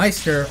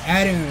Maister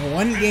adding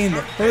one game,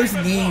 the first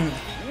game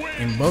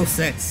in both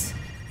sets.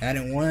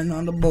 Adding one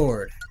on the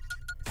board.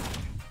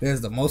 There's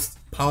the most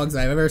pogs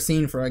I've ever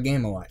seen for a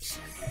Game & Watch.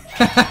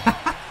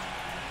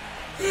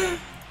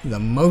 The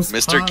most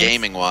Mr.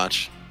 Gaming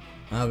Watch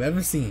I've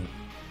ever seen.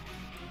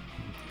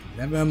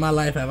 Never in my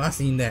life have I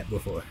seen that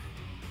before.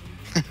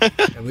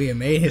 We have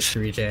made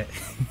history, chat.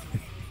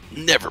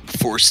 Never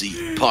before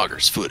seen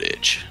Poggers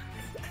footage.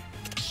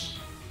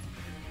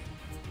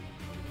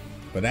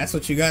 But that's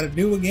what you gotta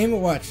do with Game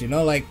 & Watch, you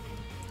know, like,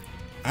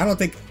 I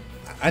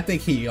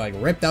think he, like,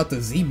 ripped out the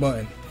Z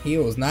button. He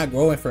was not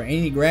going for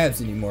any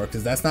grabs anymore,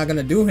 because that's not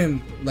gonna do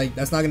him, like,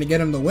 that's not gonna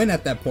get him the win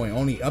at that point.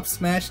 Only up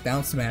smash,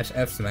 down smash,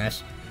 F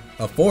smash,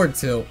 a forward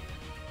tilt,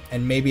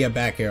 and maybe a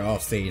back air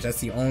off stage. That's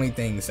the only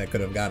things that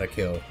could have got a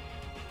kill.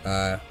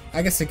 I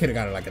guess it could have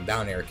got like a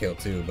down air kill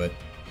too, but,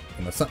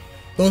 you know,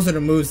 those are the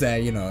moves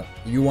that, you know,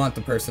 you want the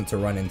person to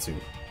run into.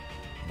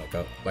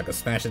 Like a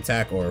smash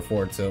attack or a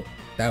forward tilt,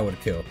 that would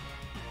kill.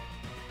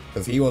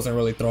 Because he wasn't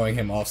really throwing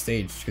him off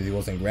stage because he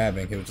wasn't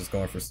grabbing, he was just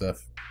going for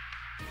stuff.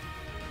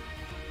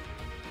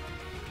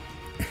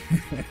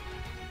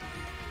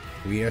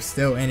 We are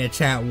still in a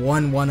chat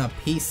 1-1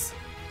 apiece.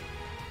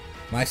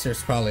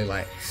 Maister's probably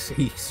like,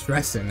 he's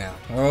stressing now.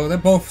 Well, they're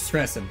both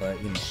stressing,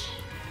 but you know.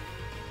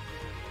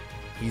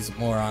 he's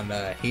more on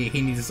the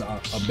he needs a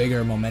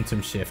bigger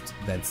momentum shift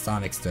than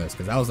Sonix does,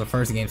 because that was the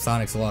first game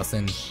Sonix lost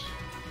in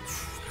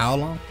how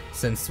long?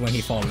 Since when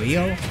he fought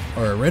Leo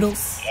or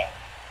Riddles? Yeah,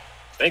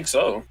 I think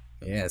so.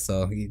 Yeah,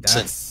 so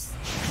that's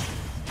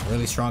a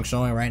really strong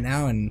showing right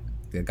now, and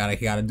he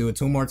gotta do it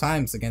 2 more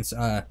times against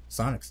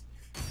Sonix.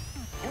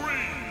 3,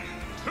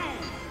 2,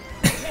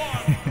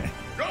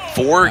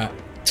 1, go!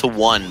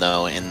 4-1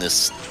 though in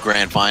this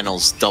grand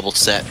finals double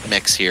set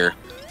mix here.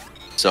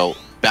 So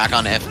back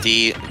on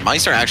FD,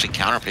 Maister actually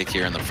counterpicked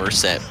here in the first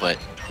set, but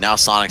now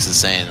Sonix is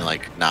saying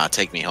like, nah,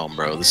 take me home,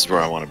 bro. This is where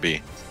I want to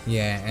be.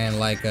 Yeah, and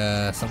like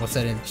someone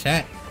said in the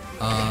chat,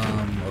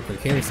 or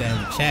Kakiri said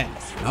in the chat,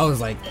 I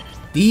was like,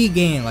 the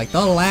game, like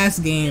the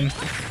last game,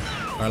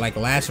 or like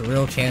last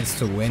real chance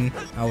to win,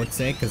 I would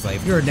say, because like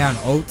if you were down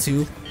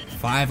 0-2,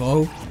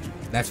 5-0,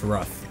 that's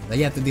rough. Then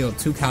you have to deal with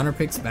 2 counter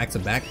picks back to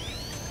back,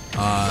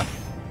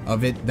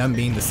 of them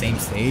being the same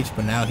stage.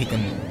 But now he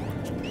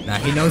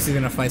knows he's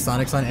gonna fight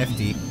Sonix on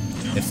FD.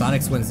 If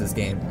Sonix wins this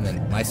game, and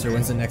then Maister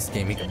wins the next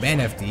game, he can ban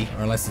FD,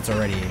 or unless it's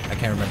already, I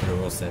can't remember the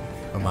rule set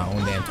of my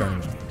own damn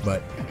tournament.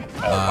 But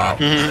what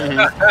you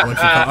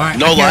call, right,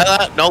 no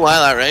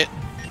Lilat, right?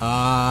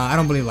 I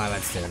don't believe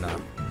Lilat's there, no.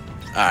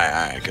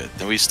 Alright, good.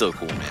 Then we still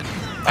cool, man.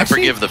 I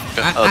forgive the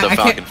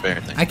Falcon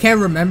Fair thing. I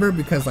can't remember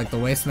because like the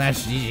way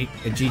Smash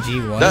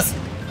GG was. That's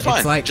fine.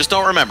 It's like, just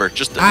don't remember.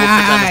 Just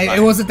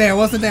it wasn't there.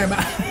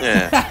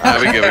 Yeah.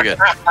 Alright, we good.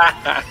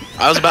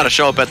 I was about to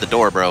show up at the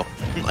door, bro.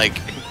 Like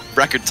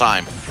record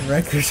time.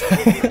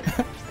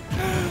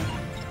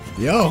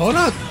 Yo, hold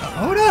up.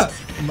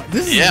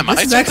 This is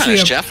actually kind of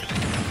chef.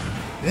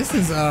 This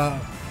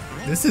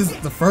is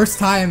the first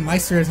time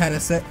Maister has had a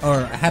set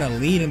or had a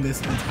lead in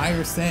this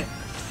entire set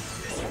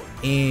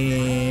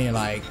in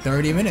like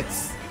 30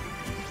 minutes.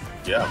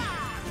 Yeah.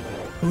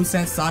 Who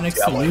sent Sonix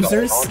to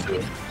losers?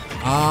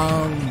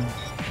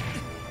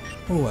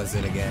 Who was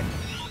it again?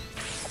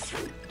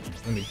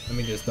 Let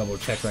me just double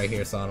check right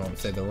here so I don't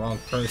say the wrong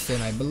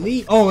person. I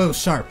believe. Oh, it was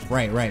Sharp.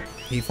 Right.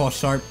 He fought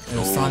Sharp. It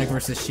was Sonic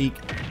versus Sheik.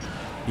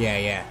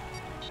 Yeah.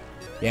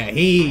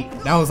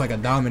 That was like a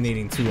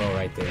dominating 2-0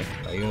 right there.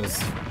 Like it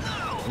was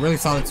a really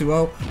solid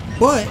 2-0.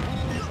 But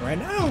right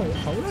now,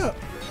 hold up.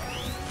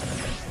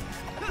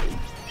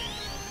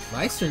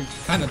 Maister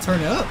kind of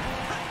turned it up.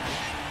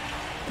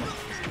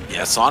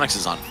 Yeah, Sonix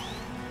is on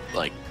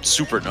like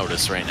super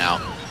notice right now.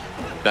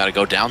 About to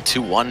go down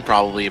 2-1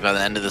 probably by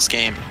the end of this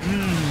game.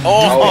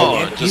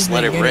 Just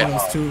let it rip.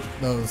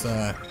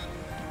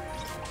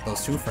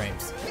 Those two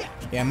frames.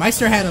 Yeah,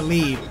 Maister had a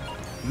lead.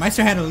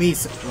 Maister had a lead,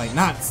 like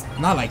not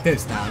like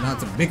this now. Now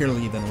it's a bigger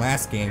lead than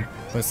last game,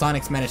 but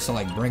Sonix managed to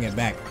like bring it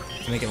back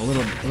to make it a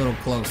little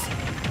close.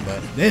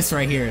 But this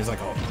right here is like,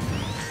 oh,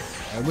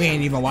 we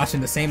ain't even watching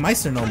the same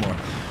Maister no more.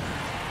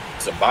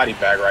 It's a body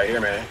bag right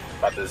here, man.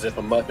 About to zip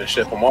him up and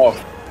ship him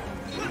off.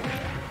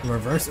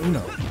 Reverse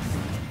Uno.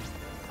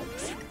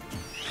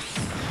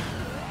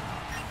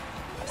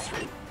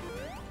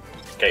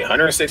 Okay,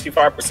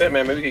 165%,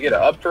 man. Maybe we could get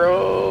an up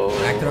throw.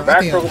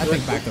 Back throw. I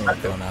think back throw up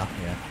throw now.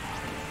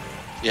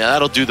 Yeah,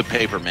 that'll do the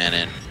paper man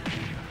in.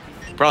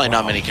 Probably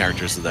not many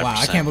characters of that. Wow,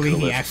 I can't believe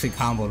he actually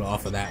comboed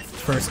off of that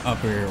first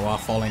upper while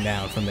falling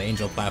down from the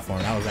Angel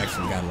platform. That was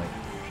actually godlike.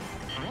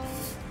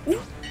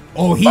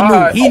 Oh,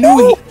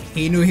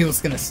 he knew he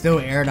was gonna still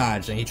air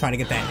dodge, and he tried to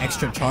get that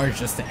extra charge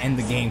just to end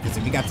the game. Because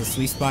if he got the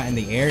sweet spot in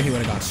the air, he would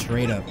have gone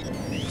straight up.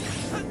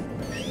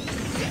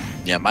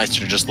 Yeah,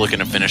 Maister just looking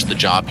to finish the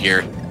job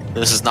here.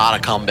 This is not a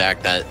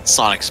comeback that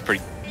Sonic's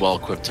pretty well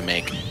equipped to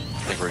make. I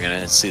think we're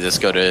gonna see this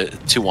go to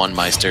 2-1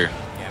 Maister.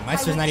 Yeah,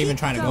 Maister's not even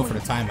trying to go for the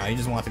timeout. He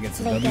just wants to get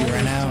to W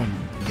right now and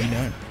be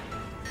done.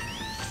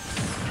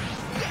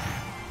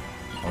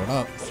 Hold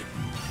up.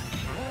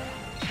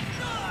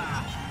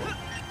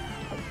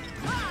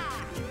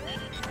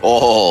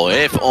 Oh,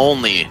 if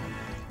only.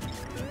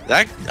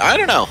 That, I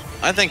don't know.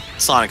 I think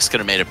Sonix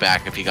could have made it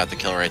back if he got the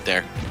kill right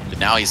there. But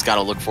now he's got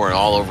to look for it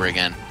all over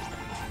again.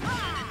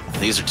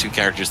 These are two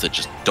characters that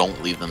just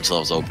don't leave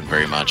themselves open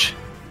very much.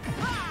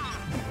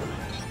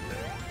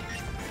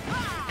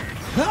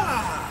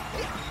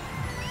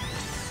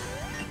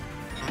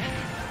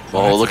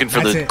 Oh, looking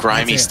for the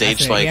grimy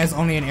stage spike. He has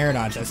only an air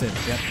dodge. That's it.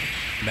 Yep.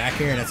 Back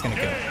here, that's going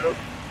to kill.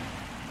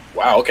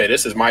 Wow, okay,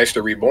 this is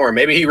Maister Reborn.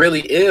 Maybe he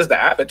really is the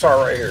Avatar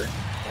right here.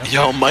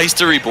 Yo,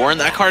 Maister Reborn,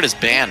 that card is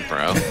banned,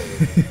 bro.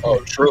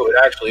 Oh, true, it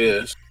actually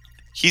is.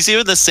 He's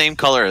even the same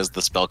color as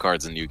the spell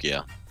cards in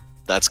Yu-Gi-Oh!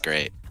 That's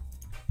great.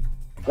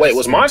 Wait,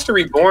 was Maister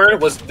Reborn,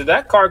 did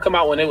that card come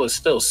out when it was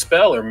still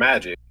spell or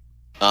magic?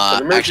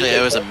 Actually,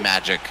 it was a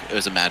magic. It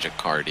was a magic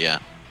card, yeah.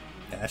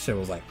 That shit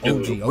was like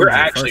OG. Dude, we're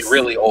actually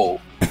really old.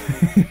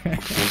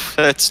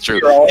 That's true.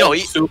 Yo,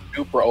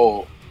 super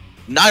old.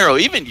 Nairo,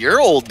 even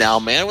you're old now,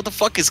 man. What the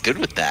fuck is good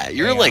with that?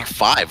 You were like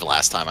 5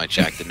 last time I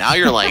checked, and now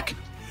you're like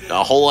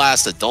a whole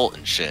ass adult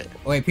and shit.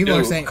 Wait, people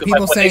are saying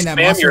that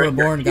Maister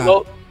Reborn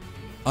got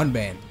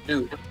unbanned.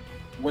 Dude,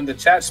 when the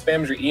chat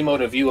spams your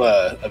emote of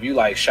you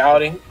like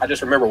shouting, I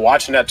just remember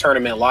watching that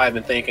tournament live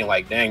and thinking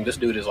like, dang, this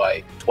dude is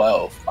like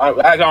 12.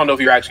 I don't know if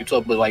you're actually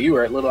 12, but like you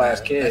were a little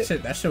ass kid.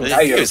 That shit was,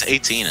 he was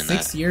 18 in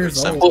 6 that.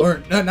 years old,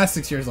 or no, not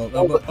 6 years old,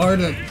 or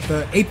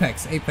the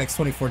Apex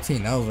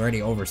 2014. That was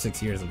already over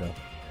 6 years ago.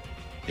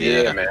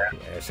 Yeah, man. Yeah,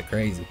 that shit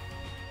crazy.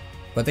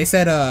 But they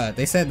said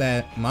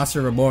that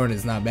Monster Reborn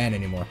is not banned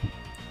anymore.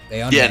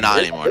 Not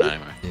anymore.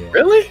 Yeah.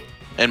 Really?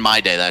 In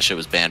my day, that shit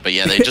was banned. But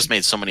yeah, they just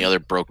made so many other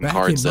broken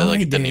cards that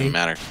like it didn't even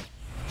matter.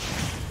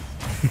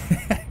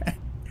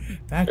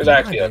 There's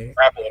actually a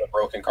crap load of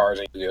broken cards.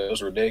 It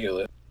was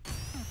ridiculous.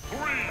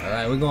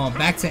 Alright, we're going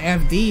back to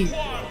FD.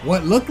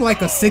 What looked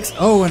like a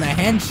 6-0 and a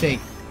handshake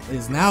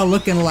is now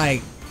looking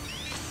like...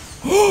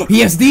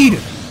 he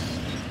SD'd!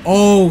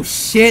 Oh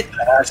shit!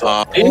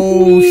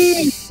 Oh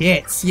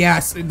shit!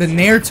 Yes, the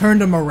Nair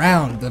turned him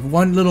around. The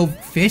one little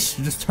fish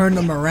just turned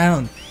him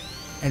around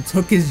and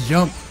took his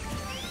jump.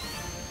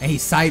 And he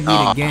side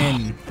beat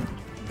again.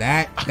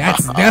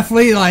 That's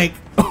definitely like...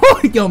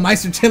 yo,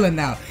 Maister chilling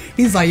now.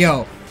 He's like,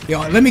 yo,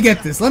 let me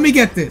get this. Let me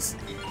get this.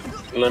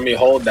 Let me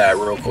hold that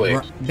real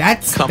quick.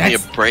 That's me a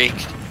break.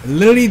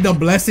 Literally the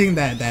blessing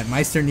that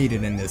Maister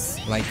needed in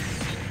this. Like,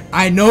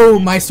 I know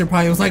Maister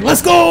probably was like,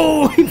 let's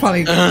go! He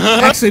probably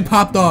actually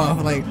popped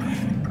off. Like,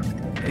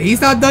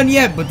 he's not done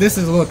yet, but this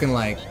is looking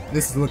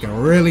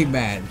really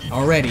bad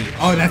already.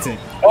 Oh, that's it.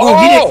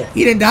 Oh,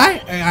 he didn't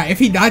die? If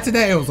he died to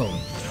that, it was over.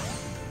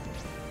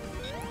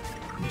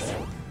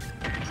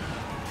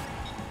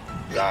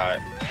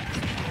 God.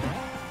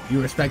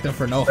 You respect him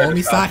for no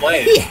homie stock?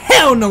 He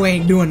hell no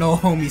ain't doing no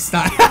homie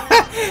stock.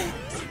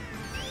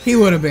 He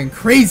would have been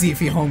crazy if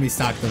he homie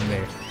stocked him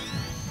there.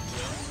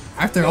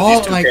 After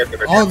all, like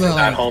all the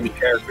not homie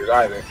characters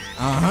either.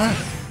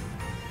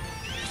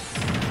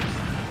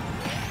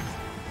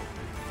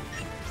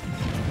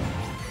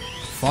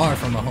 Far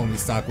from a homie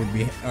stock would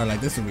be, or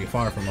like this would be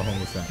far from a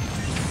homie stock.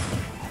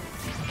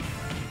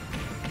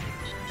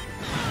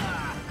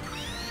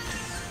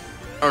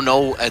 I don't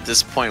know at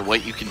this point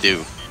what you can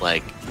do.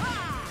 Like,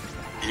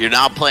 you're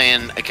not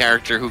playing a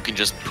character who can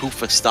just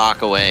poof a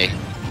stock away.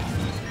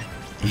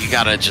 You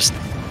gotta just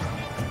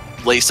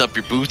lace up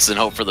your boots and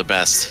hope for the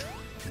best.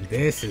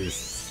 This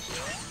is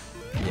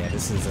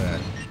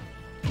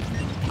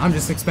I'm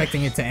just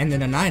expecting it to end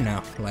in a 9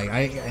 now. Like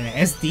an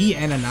SD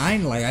and a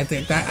 9. Like I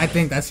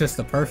think that's just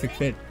the perfect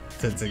fit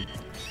to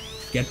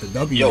get the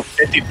W. Yo,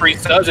 53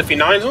 subs if he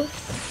 9s them.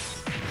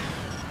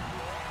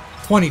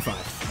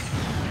 25.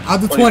 I'll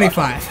do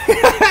 25.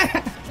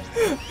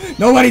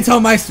 Nobody tell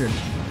Maister.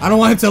 I don't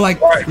want him to like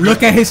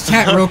look at his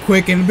chat real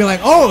quick and be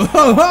like,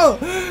 oh.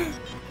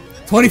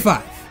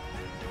 25.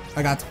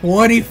 I got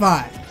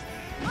 25.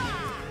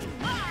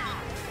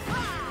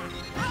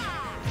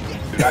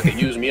 Dude, I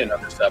could use me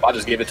another sub. I'll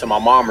just give it to my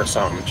mom or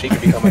something. She could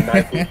become a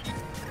Naifu.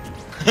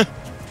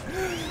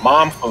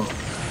 Mom food.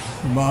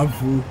 Mom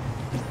food.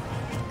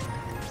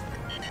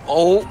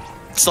 Oh,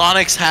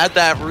 Sonix had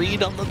that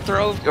read on the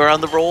throw or on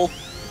the roll.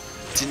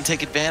 Didn't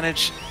take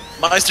advantage.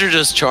 Maister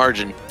just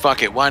charging.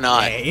 Fuck it, why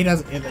not? Yeah, he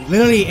does.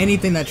 Literally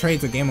anything that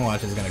trades with Game &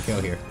 Watch is gonna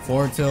kill here.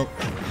 Forward tilt.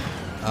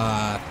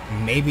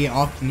 Maybe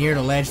off near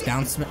the ledge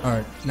down smash,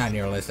 or not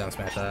near the ledge down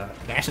smash.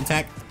 Dash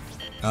attack.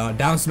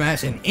 Down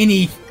smash in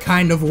any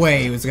kind of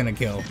way was gonna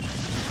kill.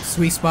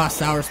 Sweet spot,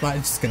 sour spot,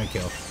 it's just gonna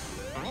kill.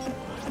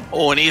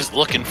 Oh, and he's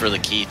looking for the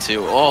key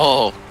too.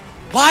 Oh,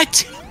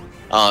 what?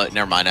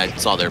 Never mind. I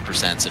saw their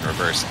percents in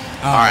reverse.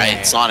 All right,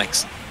 yeah.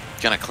 Sonix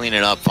gonna clean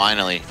it up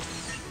finally.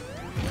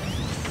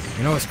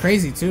 You know what's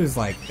crazy too is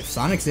like if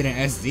Sonix didn't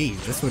SD,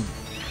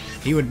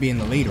 he would be in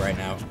the lead right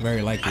now,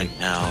 very likely. I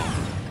know.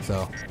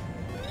 So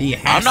he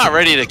has I'm not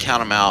ready to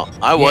count him out.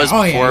 I was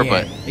before,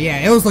 but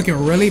yeah, it was looking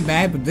really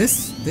bad. But this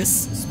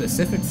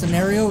specific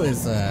scenario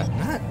is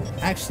not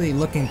actually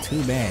looking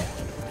too bad.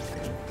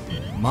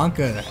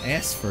 Monka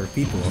S for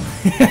people.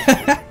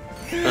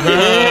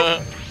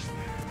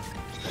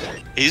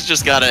 He's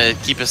just gotta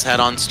keep his head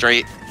on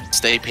straight,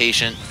 stay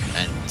patient,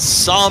 and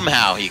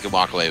somehow he could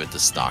walk away with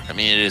this stock. I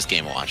mean, it is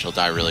Game & Watch. He'll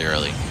die really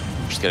early.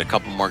 Just get a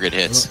couple more good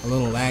hits. A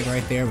little lag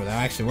right there, but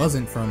that actually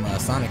wasn't from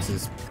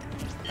Sonix's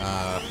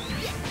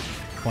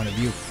point of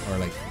view, or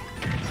like.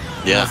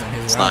 Yeah,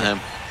 it's not him.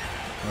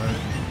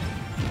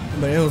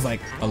 But it was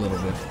like a little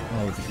bit.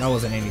 That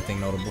wasn't anything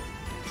notable.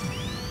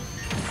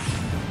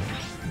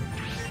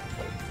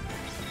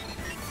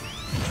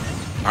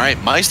 All right,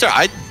 Maister,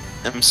 I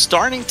am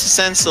starting to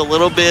sense a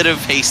little bit of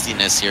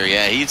hastiness here.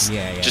 Yeah, he's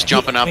just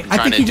jumping up and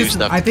trying to do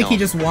stuff. I think he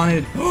just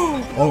wanted.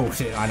 Oh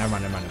shit! Never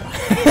mind.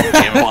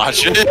 Game &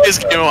 Watch. It's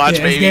Game & Watch,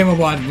 baby. It's Game &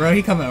 Watch, bro.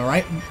 He coming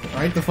right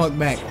the fuck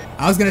back.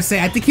 I was gonna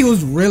say, I think he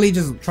was really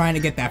just trying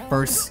to get that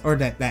first or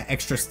that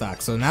extra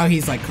stock. So now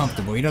he's like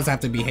comfortable. He doesn't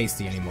have to be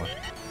hasty anymore.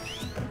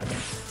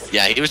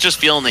 Yeah, he was just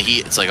feeling the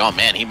heat. It's like, oh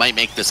man, he might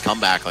make this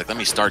comeback. Like, let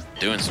me start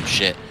doing some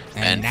shit.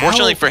 And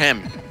fortunately for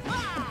him,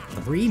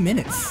 3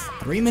 minutes.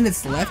 3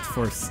 minutes left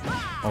for.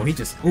 Oh, he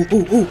just.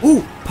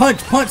 Ooh.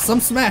 Punch. Some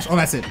smash. Oh,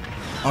 that's it.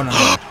 Oh, no.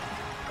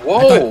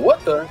 Whoa,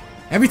 what the?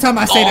 Every time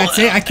I say that's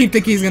it, I keep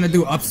thinking he's gonna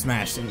do up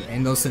smash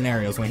in those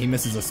scenarios when he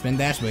misses a spin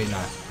dash, but he's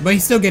not. But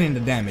he's still getting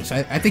the damage.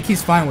 I think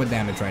he's fine with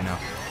damage right now.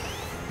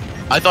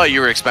 I thought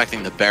you were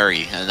expecting the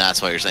berry, and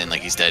that's why you're saying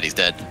like he's dead.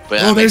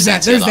 But well, there's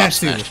that too.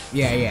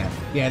 Yeah.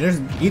 There's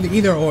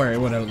either or it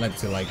would have led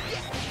to like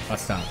a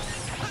stop.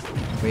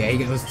 But yeah,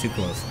 he was too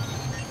close.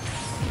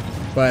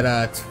 But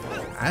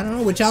I don't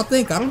know what y'all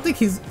think. I don't think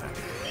he's.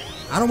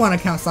 I don't want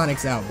to count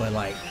Sonix out, but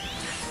like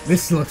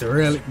this looks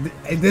really.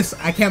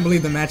 I can't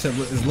believe the matchup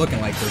is looking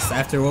like this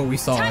after what we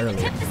saw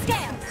earlier.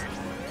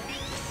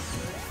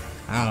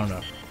 I don't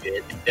know.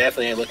 It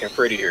definitely ain't looking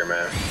pretty here,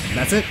 man.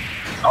 That's it.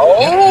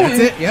 Oh, yep, that's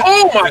it. Yep.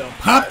 Oh my!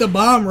 Popped the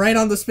bomb right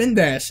on the spin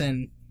dash,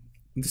 and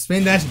the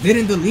spin dash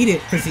didn't delete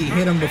it because he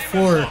hit him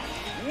before,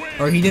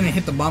 or he didn't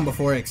hit the bomb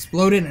before it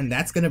exploded, and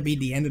that's gonna be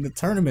the end of the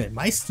tournament.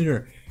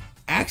 Maister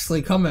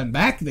actually coming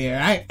back there.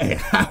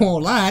 I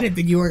won't lie, I didn't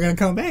think you were gonna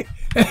come back.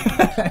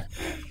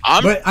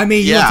 But I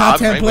mean, you're a top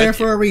 10 player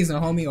for a reason,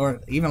 homie,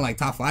 or even like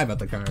top 5 at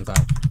the current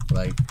time.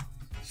 Like,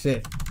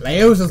 shit, like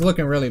it was just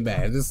looking really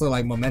bad. It just looked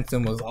like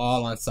momentum was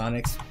all on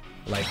Sonix,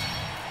 like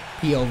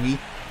POV.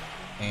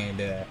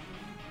 And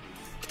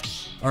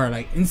or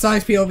like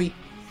inside POV,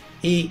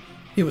 he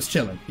was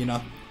chilling, you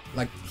know,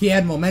 like he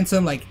had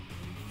momentum. Like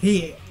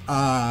he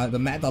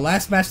the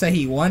last match that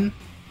he won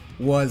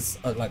was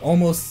like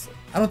almost,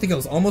 I don't think it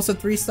was almost a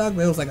 3 stock,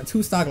 but it was like a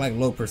 2 stock, like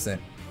low percent.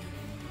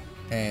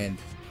 And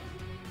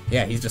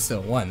yeah, he's just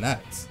still won.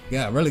 That's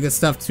really good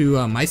stuff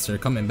to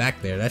Maister coming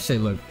back there. That shit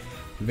looked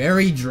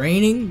very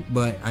draining,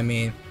 but I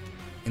mean,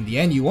 in the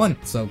end you won,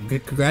 so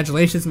good,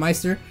 congratulations,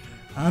 Maister.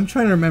 I'm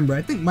trying to remember.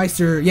 I think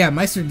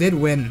Maister did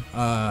win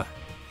a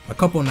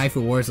couple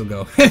Naifu wars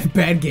ago.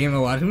 Bad game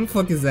to watch. Who the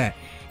fuck is that?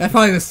 That's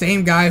probably the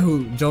same guy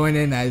who joined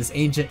in as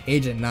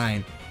Agent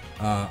 9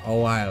 a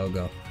while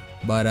ago.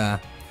 But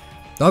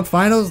Dog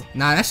Finals,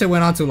 nah, that shit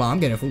went on too long. I'm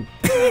getting food.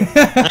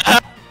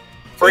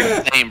 Free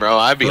name, bro.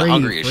 I'd be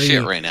hungry as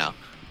shit right now.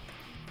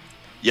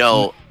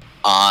 Yo,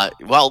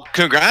 well,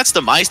 congrats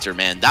to Maister,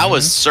 man. That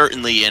was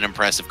certainly an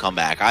impressive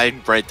comeback.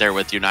 I'm right there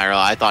with you, Nairo.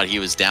 I thought he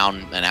was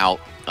down and out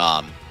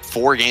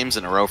 4 games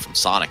in a row from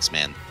Sonix,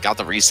 man. Got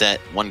the reset,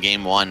 won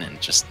game 1,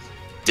 and just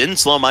didn't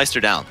slow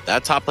Maister down.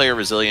 That top player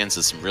resilience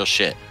is some real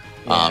shit.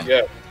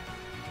 Yeah.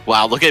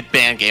 Wow, look at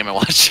Band Game and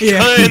Watch.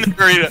 Yeah. In the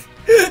arena.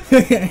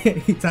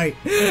 He tight.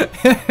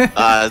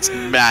 It's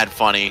mad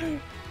funny.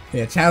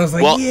 Yeah, Chad was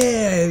like, well,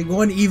 yeah,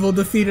 one evil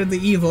defeated the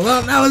evil.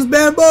 Oh, that was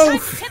Bamboo!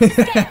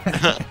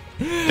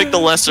 Pick the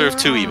lesser of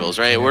 2 evils,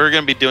 right? We're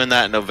going to be doing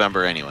that in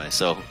November anyway,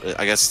 so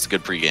I guess it's a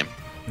good pregame.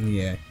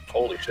 Yeah.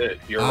 Holy shit,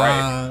 you're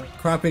right.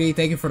 Croppity,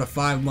 thank you for the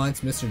 5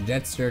 months. Mr.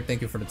 Jetster,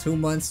 thank you for the 2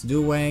 months.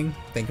 Du Wang,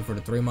 thank you for the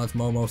 3 months.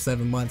 Momo,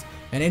 7 months.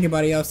 And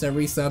anybody else that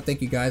resub,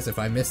 thank you guys. If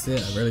I missed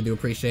it, I really do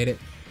appreciate it.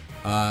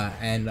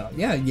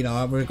 Yeah, you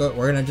know, we're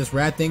gonna just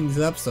wrap things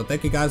up. So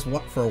thank you guys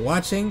for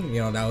watching.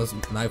 You know, that was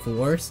Naifu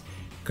Wars.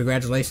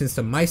 Congratulations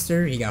to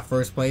Maister. He got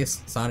 1st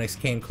place. Sonix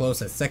came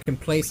close at 2nd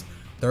place.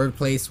 3rd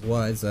place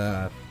was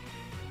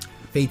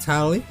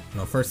Fatality. You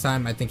know, first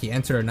time I think he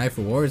entered a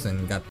Naifu Wars and got